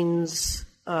that genes,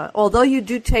 although you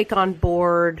do take on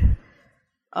board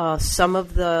some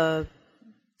of the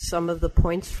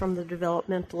points from the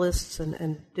developmentalists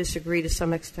and disagree to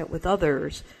some extent with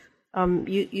others,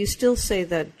 you still say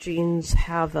that genes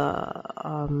have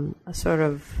a sort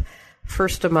of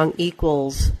first among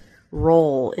equals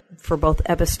role for both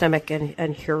epistemic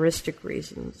and heuristic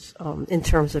reasons in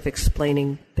terms of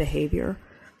explaining behavior.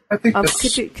 I think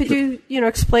could you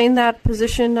explain that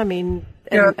position? I mean,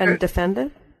 and defend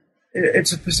it?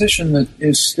 It's a position that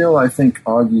is still, I think,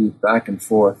 argued back and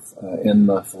forth in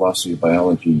the philosophy of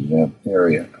biology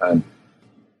area. And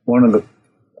one of the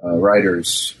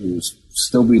writers who's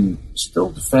still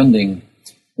defending,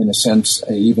 in a sense,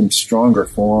 a even stronger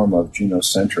form of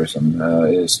genocentrism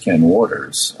is Ken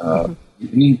Waters.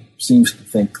 He seems to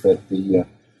think that the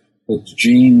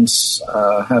genes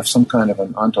have some kind of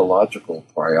an ontological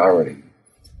priority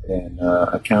in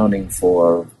accounting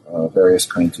for various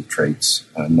kinds of traits,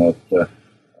 and that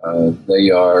they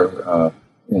are,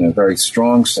 in a very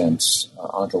strong sense,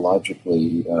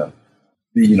 ontologically,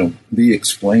 the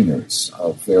explainers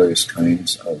of various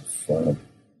kinds of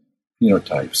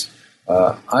phenotypes.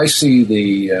 I see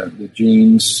the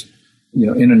genes,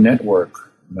 in a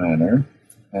network manner,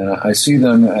 and I see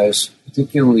them as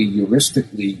particularly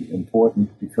heuristically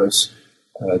important because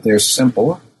they're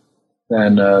simpler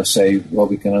than, say, what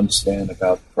we can understand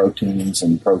about proteins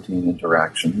and protein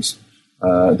interactions.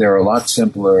 They're a lot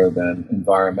simpler than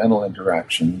environmental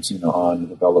interactions, on a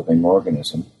developing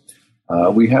organism.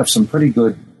 We have some pretty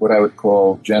good, what I would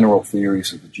call, general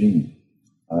theories of the gene.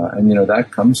 And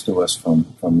that comes to us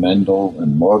from Mendel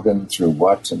and Morgan through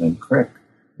Watson and Crick.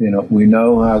 We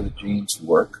know how the genes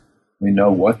work. We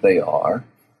know what they are.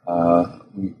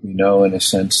 We know, in a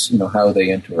sense, how they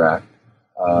interact.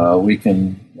 We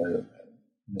can,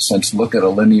 in a sense, look at a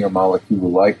linear molecule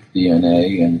like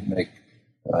DNA and make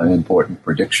important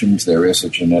predictions. There is a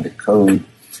genetic code.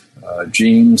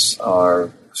 Genes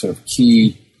are sort of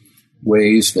key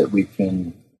ways that we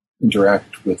can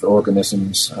interact with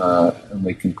organisms, and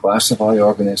we can classify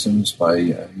organisms by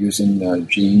using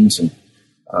genes and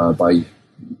by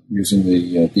using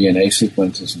the DNA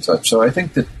sequences and such. So I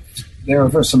think that there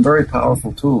are some very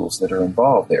powerful tools that are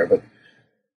involved there. But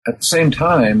at the same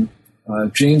time,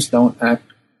 genes don't act,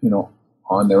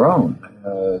 on their own.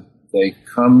 They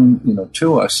come,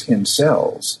 to us in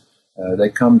cells. They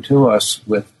come to us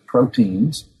with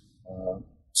proteins.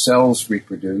 Cells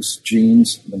reproduce.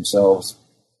 Genes themselves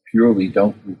purely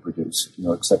don't reproduce,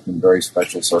 except in very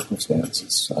special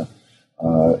circumstances,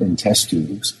 in test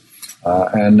tubes.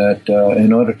 And that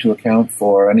in order to account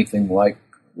for anything like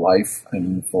life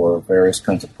and for various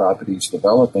kinds of properties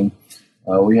developing,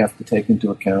 we have to take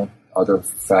into account other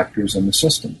factors in the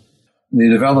system. The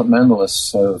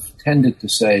developmentalists have tended to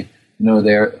say,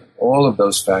 all of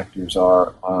those factors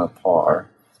are on a par.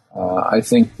 I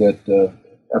think that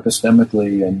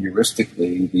epistemically and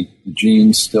heuristically, the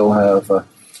genes still have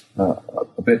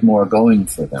a bit more going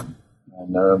for them.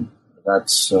 And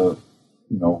that's,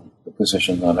 the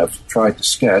position that I've tried to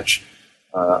sketch.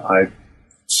 I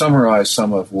summarized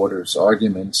some of Waters'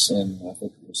 arguments in, I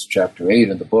think it was chapter 8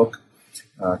 in the book,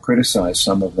 criticized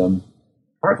some of them,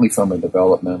 partly from a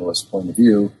developmentalist point of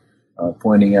view,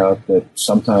 pointing out that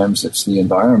sometimes it's the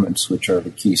environments which are the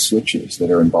key switches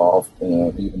that are involved,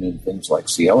 even in things like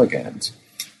C. elegans,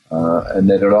 and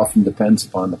that it often depends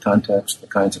upon the context, the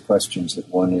kinds of questions that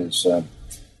one is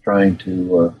trying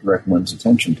to direct one's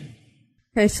attention to.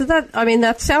 Okay, so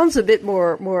that sounds a bit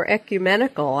more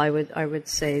ecumenical, I would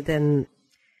say, than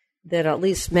at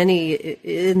least many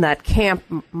in that camp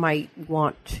might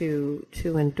want to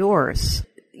endorse.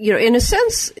 In a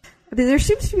sense, there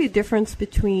seems to be a difference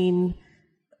between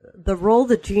the role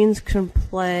that genes can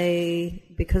play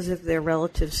because of their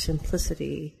relative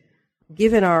simplicity,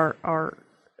 given our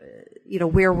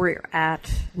where we're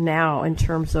at now in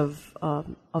terms of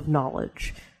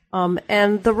knowledge,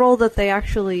 and the role that they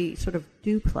actually sort of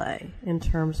do play in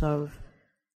terms of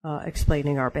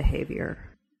explaining our behavior.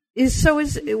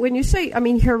 When you say,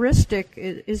 heuristic,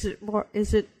 is it more?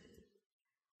 Is it?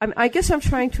 I guess I'm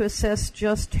trying to assess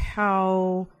just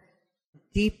how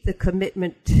deep the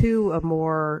commitment to a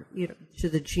more, to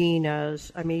the gene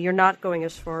as. You're not going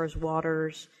as far as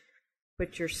Waters,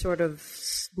 but you're sort of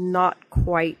not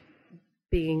quite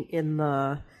being in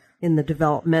the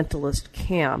developmentalist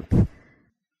camp.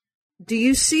 Do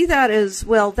you see that as,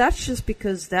 well, that's just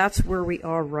because that's where we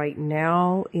are right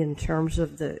now in terms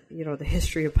of the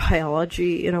history of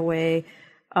biology in a way?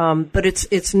 But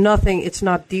it's nothing, it's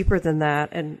not deeper than that.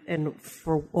 And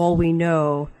for all we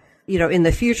know, in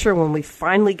the future when we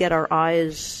finally get our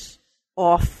eyes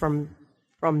off from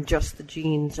just the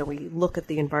genes and we look at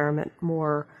the environment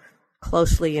more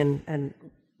closely and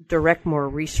direct more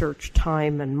research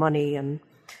time and money and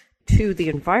to the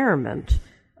environment,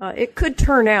 it could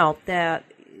turn out that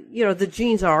the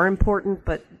genes are important,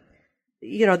 but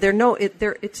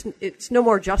it's no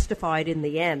more justified in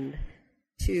the end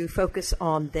to focus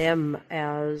on them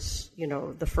as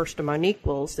the first among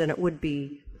equals than it would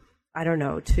be,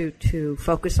 to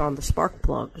focus on the spark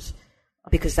plugs,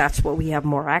 because that's what we have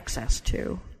more access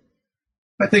to.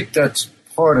 I think that's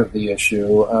part of the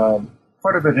issue.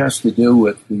 Part of it has to do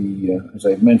with as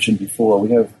I mentioned before,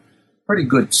 we have a pretty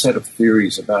good set of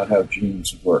theories about how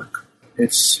genes work.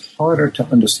 It's harder to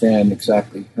understand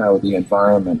exactly how the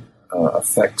environment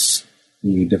affects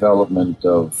the development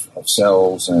of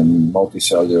cells and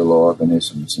multicellular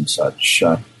organisms and such.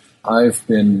 I've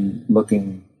been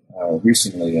looking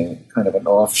recently at kind of an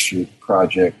offshoot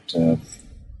project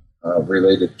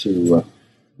related to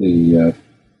the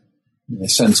in a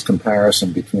sense,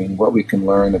 comparison between what we can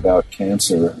learn about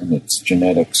cancer and its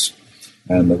genetics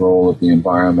and the role of the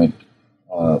environment,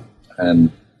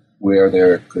 and where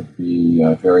there could be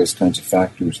various kinds of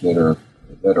factors that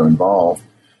are involved,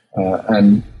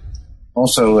 and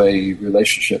also a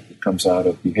relationship that comes out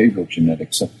of behavioral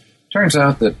genetics. So it turns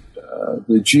out that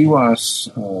the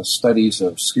GWAS studies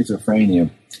of schizophrenia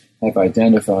have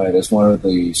identified as one of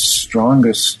the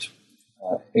strongest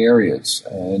areas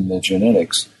in the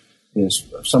genetics is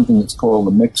something that's called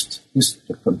the mixed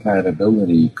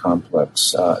histocompatibility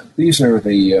complex. These are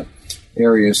the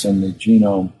areas in the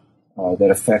genome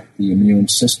that affect the immune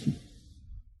system.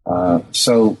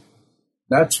 So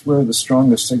that's where the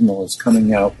strongest signal is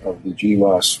coming out of the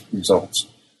GWAS results.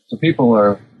 So people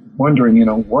are wondering,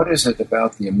 what is it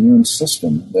about the immune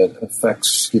system that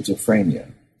affects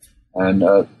schizophrenia? And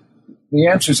the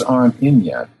answers aren't in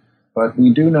yet, but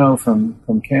we do know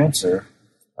from cancer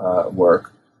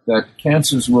work that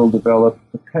cancers will develop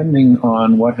depending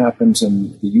on what happens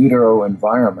in the utero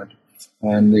environment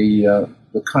and the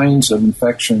kinds of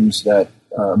infections that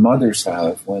mothers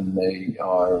have when they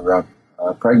are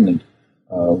pregnant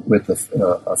with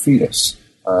a fetus.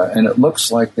 And it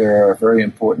looks like there are very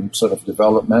important sort of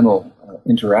developmental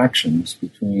interactions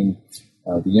between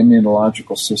the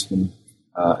immunological system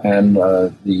and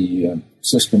the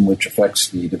system which affects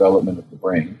the development of the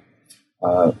brain,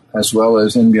 as well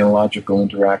as immunological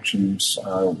interactions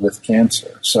with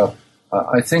cancer. So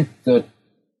I think that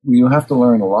we have to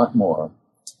learn a lot more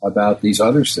about these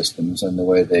other systems and the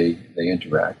way they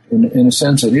interact. In a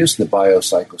sense, it is the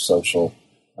biopsychosocial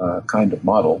kind of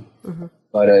model,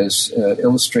 but as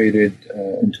illustrated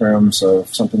in terms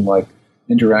of something like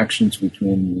interactions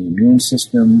between the immune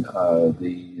system,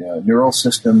 the neural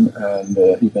system, and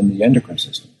even the endocrine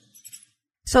system.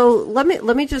 So let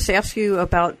me just ask you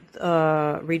about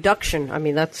reduction. I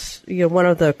mean, that's one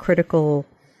of the critical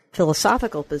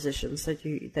philosophical positions that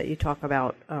you talk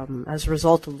about as a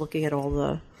result of looking at all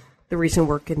the recent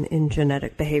work in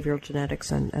behavioral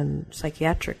genetics and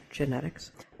psychiatric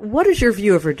genetics. What is your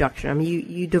view of reduction? I mean,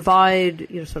 you divide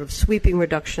sort of sweeping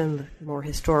reduction, the more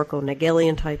historical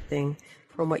Nagelian type thing,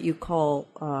 from what you call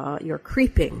your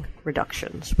creeping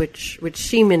reductions, which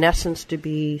seem in essence to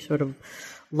be sort of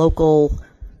local,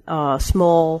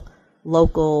 small,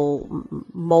 local,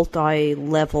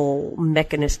 multi-level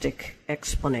mechanistic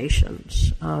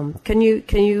explanations. Can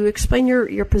you explain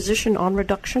your position on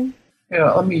reduction?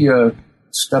 Yeah, let me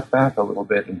step back a little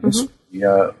bit in history.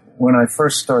 When I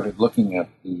first started looking at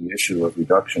the issue of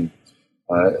reduction,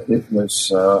 it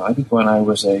was, I think, when I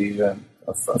was a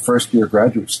first-year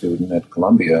graduate student at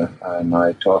Columbia, and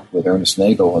I talked with Ernest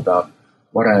Nagel about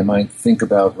what I might think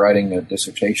about writing a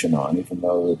dissertation on, even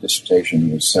though the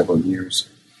dissertation was several years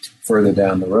further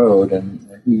down the road.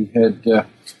 And he had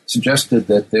suggested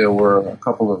that there were a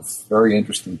couple of very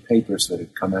interesting papers that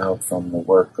had come out from the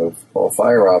work of Paul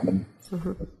Feyerabend,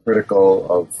 critical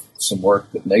of some work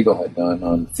that Nagel had done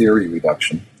on theory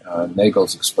reduction.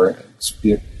 Nagel's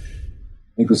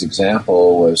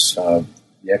example was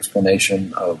the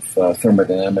explanation of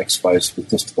thermodynamics by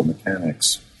statistical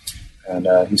mechanics. And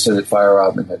he said that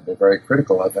Feyerabend had been very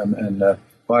critical of him. And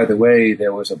by the way,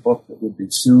 there was a book that would be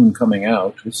soon coming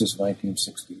out, this is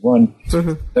 1961,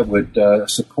 that would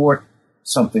support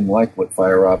something like what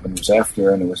Feyerabend was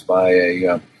after, and it was by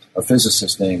a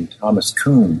physicist named Thomas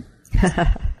Kuhn,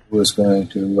 who was going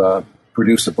to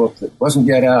produce a book that wasn't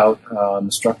yet out on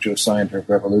the structure of scientific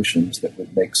revolutions that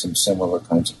would make some similar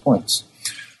kinds of points.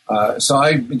 So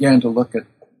I began to look at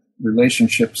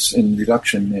relationships in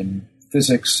reduction in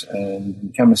physics and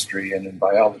in chemistry and in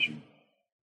biology.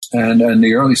 And in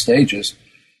the early stages,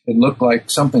 it looked like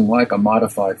something like a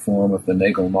modified form of the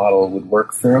Nagel model would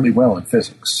work fairly well in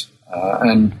physics.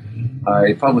 And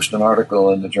I published an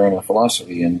article in the Journal of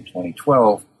Philosophy in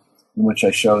 2012 in which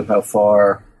I showed how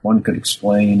far one could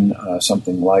explain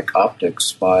something like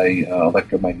optics by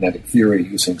electromagnetic theory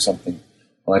using something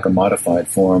like a modified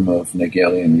form of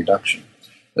Nagelian reduction.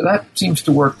 But that seems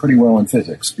to work pretty well in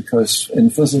physics, because in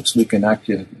physics we can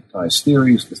actualize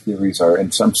theories. The theories are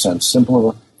in some sense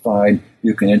simplified.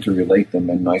 You can interrelate them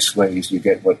in nice ways. You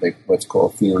get what's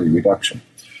called theory reduction.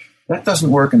 That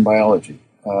doesn't work in biology.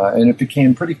 And it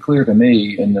became pretty clear to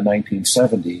me in the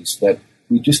 1970s that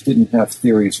we just didn't have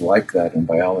theories like that in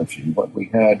biology. What we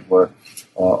had were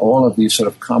all of these sort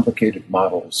of complicated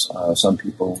models. Some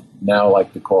people now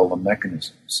like to call them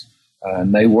mechanisms.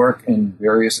 And they work in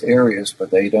various areas,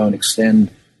 but they don't extend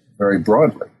very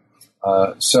broadly.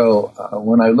 So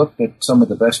when I looked at some of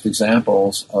the best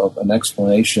examples of an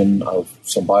explanation of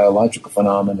some biological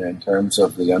phenomena in terms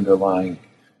of the underlying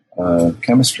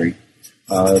chemistry,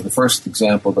 the first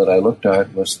example that I looked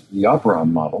at was the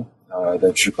operon model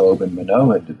that Jacob and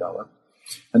Monod had developed.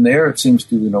 And there it seems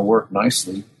to work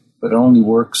nicely, but it only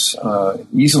works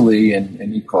easily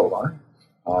in E. coli.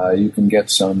 You can get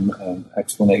some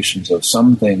explanations of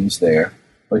some things there,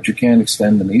 but you can't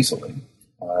extend them easily.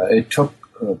 It took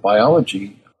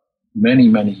biology many,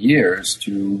 many years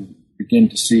to begin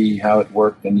to see how it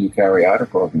worked in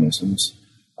eukaryotic organisms,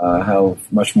 how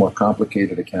much more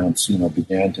complicated accounts,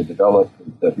 began to develop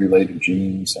that related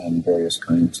genes and various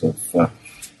kinds of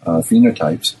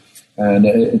phenotypes. And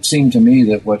it seemed to me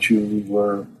that what you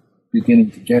were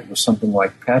beginning to get was something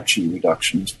like patchy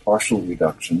reductions, partial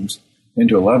reductions,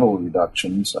 interlevel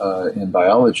reductions in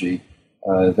biology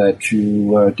that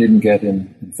you didn't get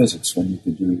in physics when you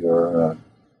could do your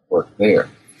work there.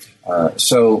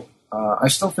 So I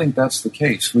still think that's the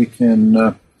case. We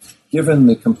can, given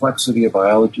the complexity of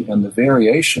biology and the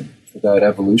variation that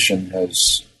evolution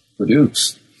has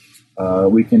produced,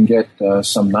 we can get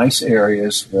some nice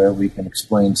areas where we can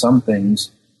explain some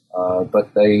things,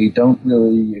 but they don't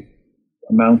really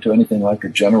amount to anything like a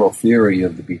general theory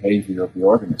of the behavior of the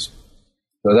organism.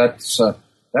 So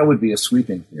that would be a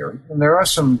sweeping theory. And there are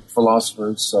some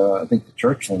philosophers, I think the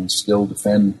Churchlands still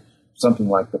defend something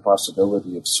like the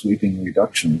possibility of sweeping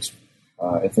reductions.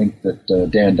 I think that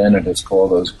Dan Dennett has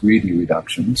called those greedy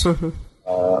reductions. Mm-hmm.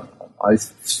 I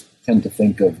tend to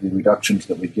think of the reductions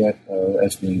that we get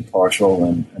as being partial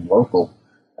and local,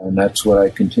 and that's what I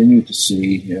continue to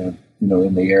see, in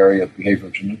the area of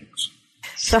behavioral genetics.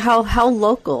 So how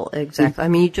local exactly? I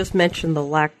mean, you just mentioned the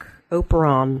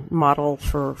Lac-Operon model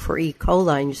for E.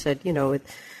 coli, and you said,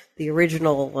 the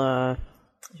original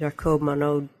Jacob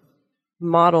Monod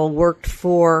model worked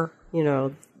for,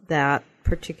 that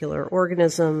particular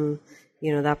organism,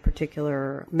 that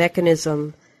particular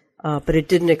mechanism, but it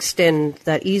didn't extend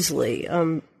that easily.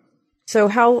 So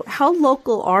how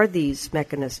local are these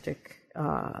mechanistic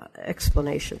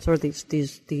explanations, or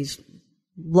these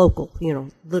local,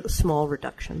 little small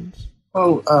reductions?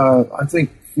 Oh, I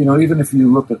think, even if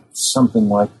you look at something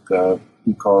like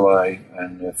E. coli,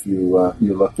 and if you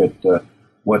look at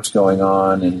what's going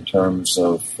on in terms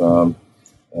of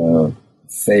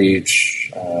phage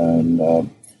and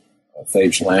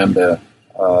phage lambda,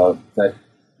 that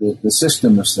the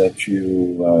systems that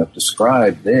you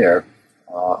described there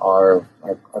are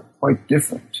quite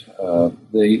different.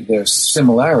 There's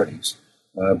similarities,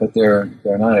 but they're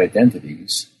not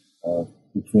identities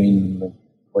between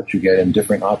what you get in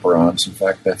different operons. In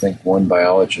fact, I think one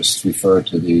biologist referred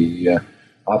to the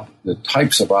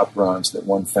types of operons that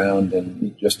one found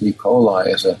in just E. coli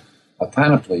as a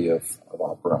panoply of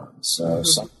operons,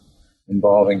 some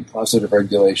involving positive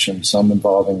regulation, some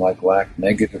involving like lack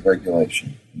negative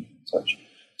regulation, and such.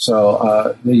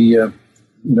 So the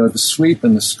sweep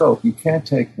and the scope, you can't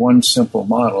take one simple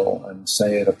model and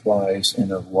say it applies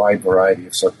in a wide variety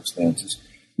of circumstances.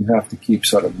 You have to keep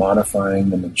sort of modifying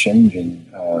them and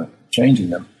changing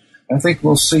them. I think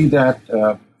we'll see that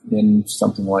in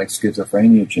something like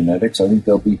schizophrenia genetics. I think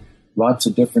there'll be lots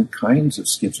of different kinds of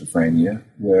schizophrenia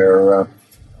where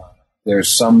there's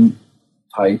some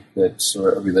type that's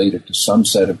related to some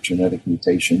set of genetic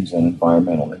mutations and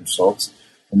environmental insults,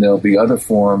 and there'll be other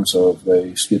forms of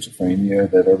the schizophrenia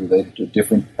that are related to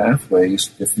different pathways,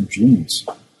 different genes.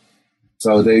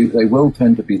 So they will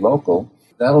tend to be local.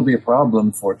 That'll be a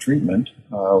problem for treatment.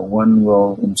 One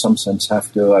will, in some sense,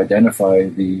 have to identify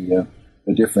the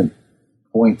different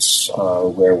points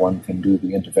where one can do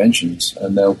the interventions,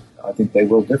 and I think they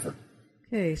will differ.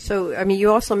 Okay, so I mean, you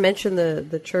also mentioned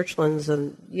the Churchlands,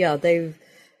 and yeah, they've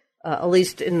at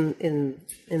least in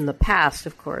the past,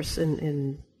 of course,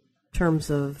 in terms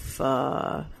of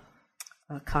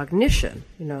cognition,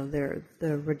 the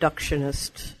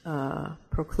reductionist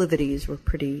proclivities were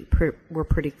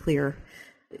pretty clear.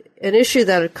 An issue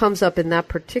that comes up in that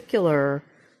particular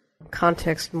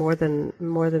context more than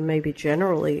maybe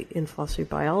generally in philosophy of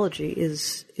biology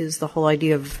is the whole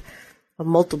idea of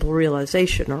multiple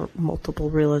realization or multiple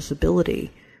realizability.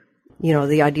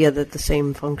 The idea that the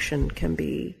same function can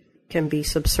be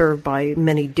subserved by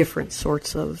many different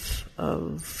sorts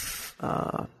of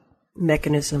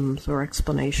mechanisms or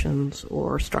explanations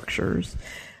or structures.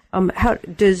 How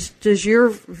does your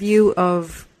view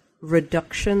of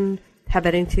reduction have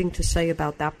anything to say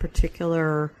about that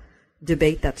particular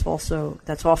debate that's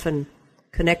often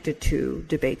connected to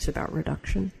debates about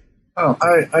reduction? Oh,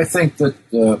 I think that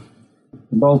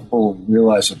multiple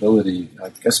realizability, I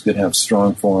guess, could have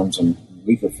strong forms and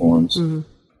weaker forms. Mm-hmm.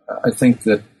 I think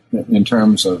that in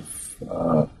terms of,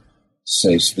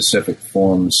 say, specific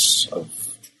forms of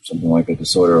something like a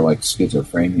disorder like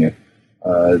schizophrenia,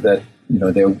 that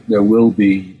there will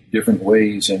be different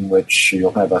ways in which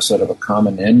you'll have a sort of a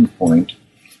common endpoint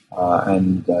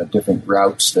and different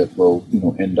routes that will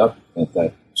end up at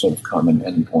that sort of common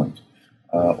endpoint.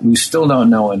 We still don't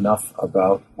know enough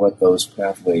about what those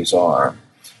pathways are.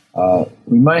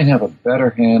 We might have a better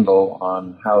handle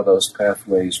on how those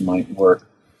pathways might work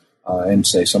in,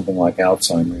 say, something like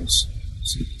Alzheimer's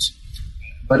disease.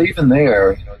 But even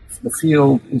there, the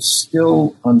field is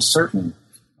still uncertain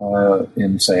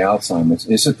in, say, Alzheimer's.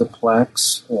 Is it the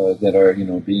plaques that are,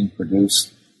 being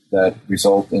produced that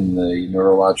result in the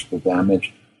neurological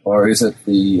damage, Or is it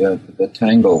the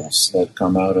tangles that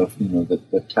come out of,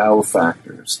 the tau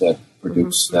factors that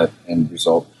produce that end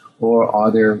result? Or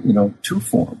are there, two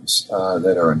forms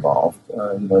that are involved?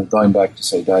 Going back to,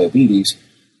 say, diabetes,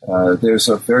 there's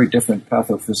a very different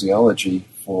pathophysiology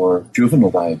for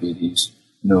juvenile diabetes,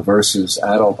 versus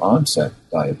adult onset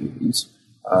diabetes.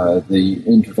 The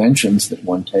interventions that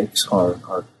one takes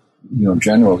are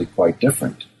generally quite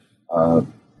different.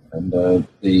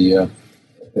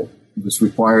 It was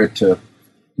required to,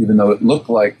 even though it looked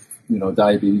like,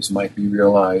 diabetes might be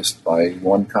realized by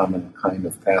one common kind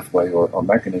of pathway or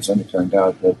mechanism, it turned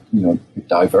out that, it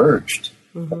diverged.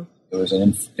 Mm-hmm. There was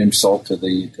an insult to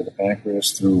the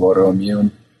pancreas through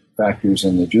autoimmune factors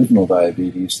in the juvenile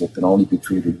diabetes that can only be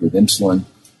treated with insulin,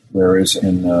 whereas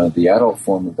in the adult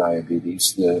form of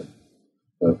diabetes, the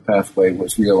pathway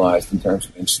was realized in terms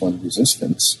of insulin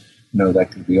resistance,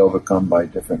 that could be overcome by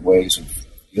different ways of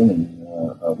dealing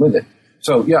with it.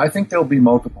 So, I think there'll be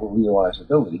multiple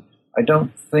realizability. I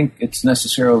don't think it's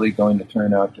necessarily going to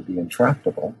turn out to be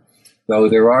intractable, though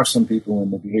there are some people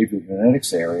in the behavioral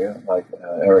genetics area, like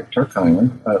Eric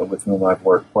Turkheimer, with whom I've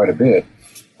worked quite a bit,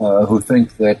 who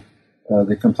think that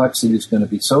the complexity is going to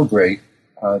be so great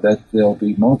that there'll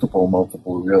be multiple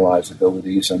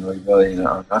realizabilities, and we really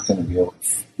are not going to be able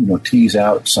to, tease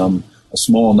out a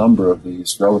small number of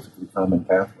these relatively common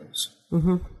pathways.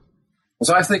 Mm-hmm.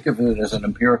 So I think of it as an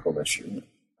empirical issue.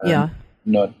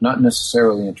 Not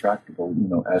necessarily intractable,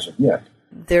 as of yet.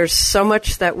 There's so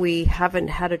much that we haven't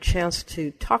had a chance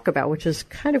to talk about, which is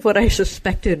kind of what I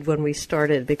suspected when we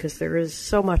started, because there is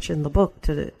so much in the book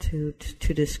to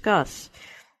discuss.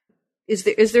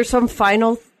 Is there some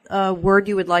final word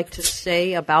you would like to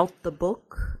say about the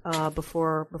book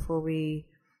before we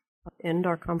end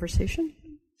our conversation?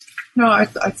 No, I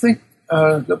think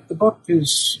the book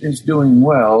is doing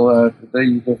well.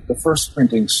 The first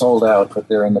printing sold out, but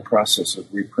they're in the process of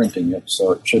reprinting it,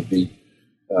 so it should be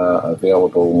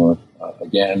available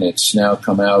again. It's now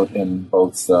come out in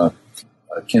both a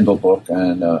Kindle book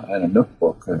and a Nook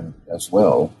book as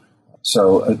well.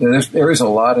 So there is a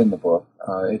lot in the book.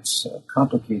 It's a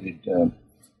complicated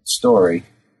story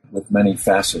with many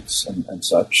facets and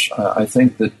such. I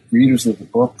think that readers of the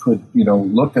book could,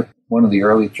 look at one of the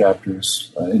early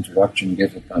chapters, introduction,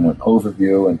 gives a kind of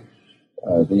overview, and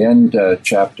the end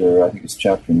chapter, I think it's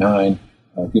chapter 9,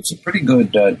 gives a pretty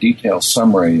good detailed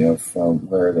summary of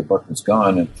where the book has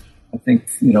gone. And I think,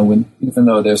 even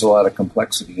though there's a lot of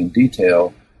complexity in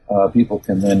detail, people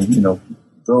can then,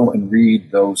 go and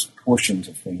read those portions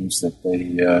of things that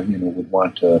they, would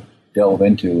want to delve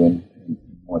into in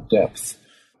more depth.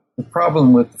 The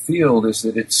problem with the field is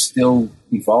that it's still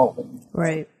evolving.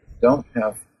 Right. We don't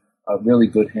have a really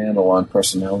good handle on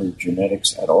personality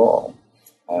genetics at all.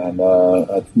 And,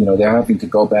 they're having to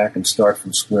go back and start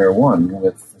from square one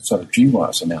with sort of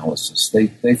GWAS analysis.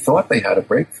 They thought they had a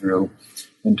breakthrough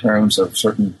in terms of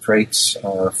certain traits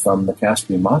from the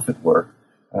Caspian-Moffitt work.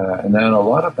 And then a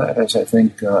lot of that has, I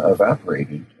think,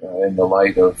 evaporated in the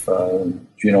light of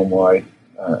genome-wide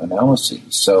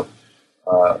analyses. So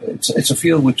it's a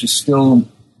field which is still,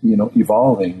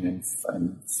 evolving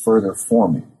and further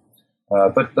forming.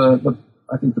 But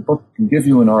I think the book can give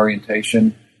you an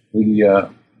orientation.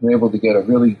 We're able to get a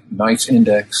really nice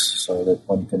index so that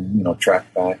one can,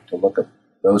 track back to look at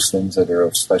those things that are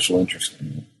of special interest in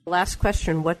you. Last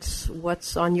question,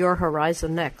 what's on your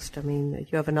horizon next? I mean, do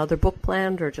you have another book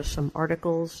planned or just some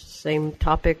articles, same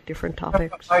topic, different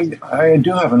topics? I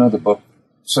do have another book.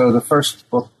 So the first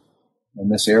book in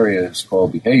this area is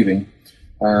called Behaving,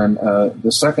 and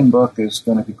the second book is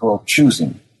going to be called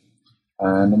Choosing.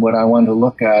 And what I want to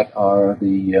look at are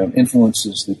the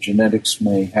influences that genetics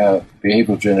may have,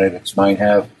 behavioral genetics might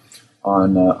have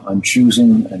on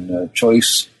choosing and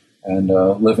choice and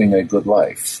living a good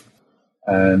life.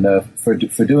 And for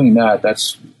doing that,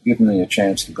 that's given me a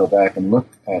chance to go back and look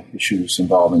at issues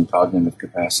involving cognitive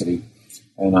capacity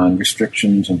and on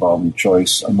restrictions involving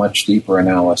choice, a much deeper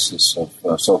analysis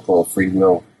of so-called free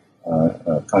will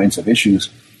kinds of issues,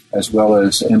 as well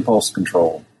as impulse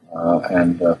control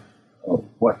and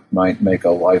what might make a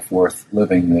life worth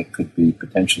living that could be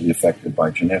potentially affected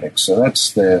by genetics. So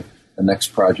that's the next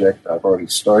project. I've already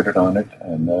started on it,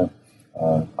 and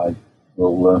I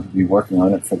will be working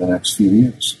on it for the next few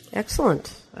years.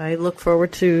 Excellent. I look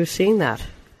forward to seeing that,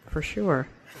 for sure.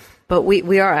 But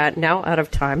we are now out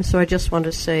of time, so I just want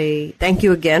to say thank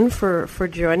you again for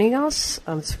joining us.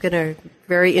 It's been a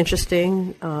very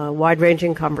interesting,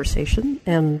 wide-ranging conversation,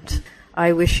 and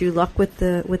I wish you luck with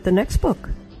the next book.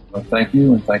 Well, thank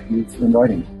you, and thank you for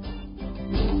inviting me.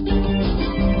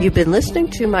 You've been listening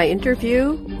to my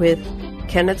interview with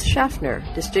Kenneth Schaffner,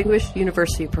 Distinguished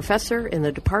University Professor in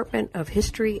the Department of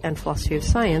History and Philosophy of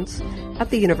Science at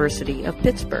the University of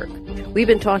Pittsburgh. We've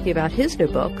been talking about his new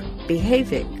book,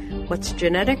 Behaving: What's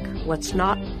Genetic, What's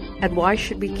Not, and Why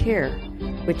Should We Care?,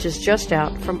 which is just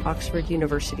out from Oxford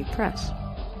University Press.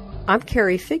 I'm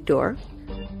Carrie Figdor.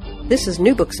 This is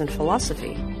New Books in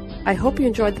Philosophy. I hope you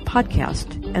enjoyed the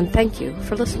podcast, and thank you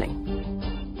for listening.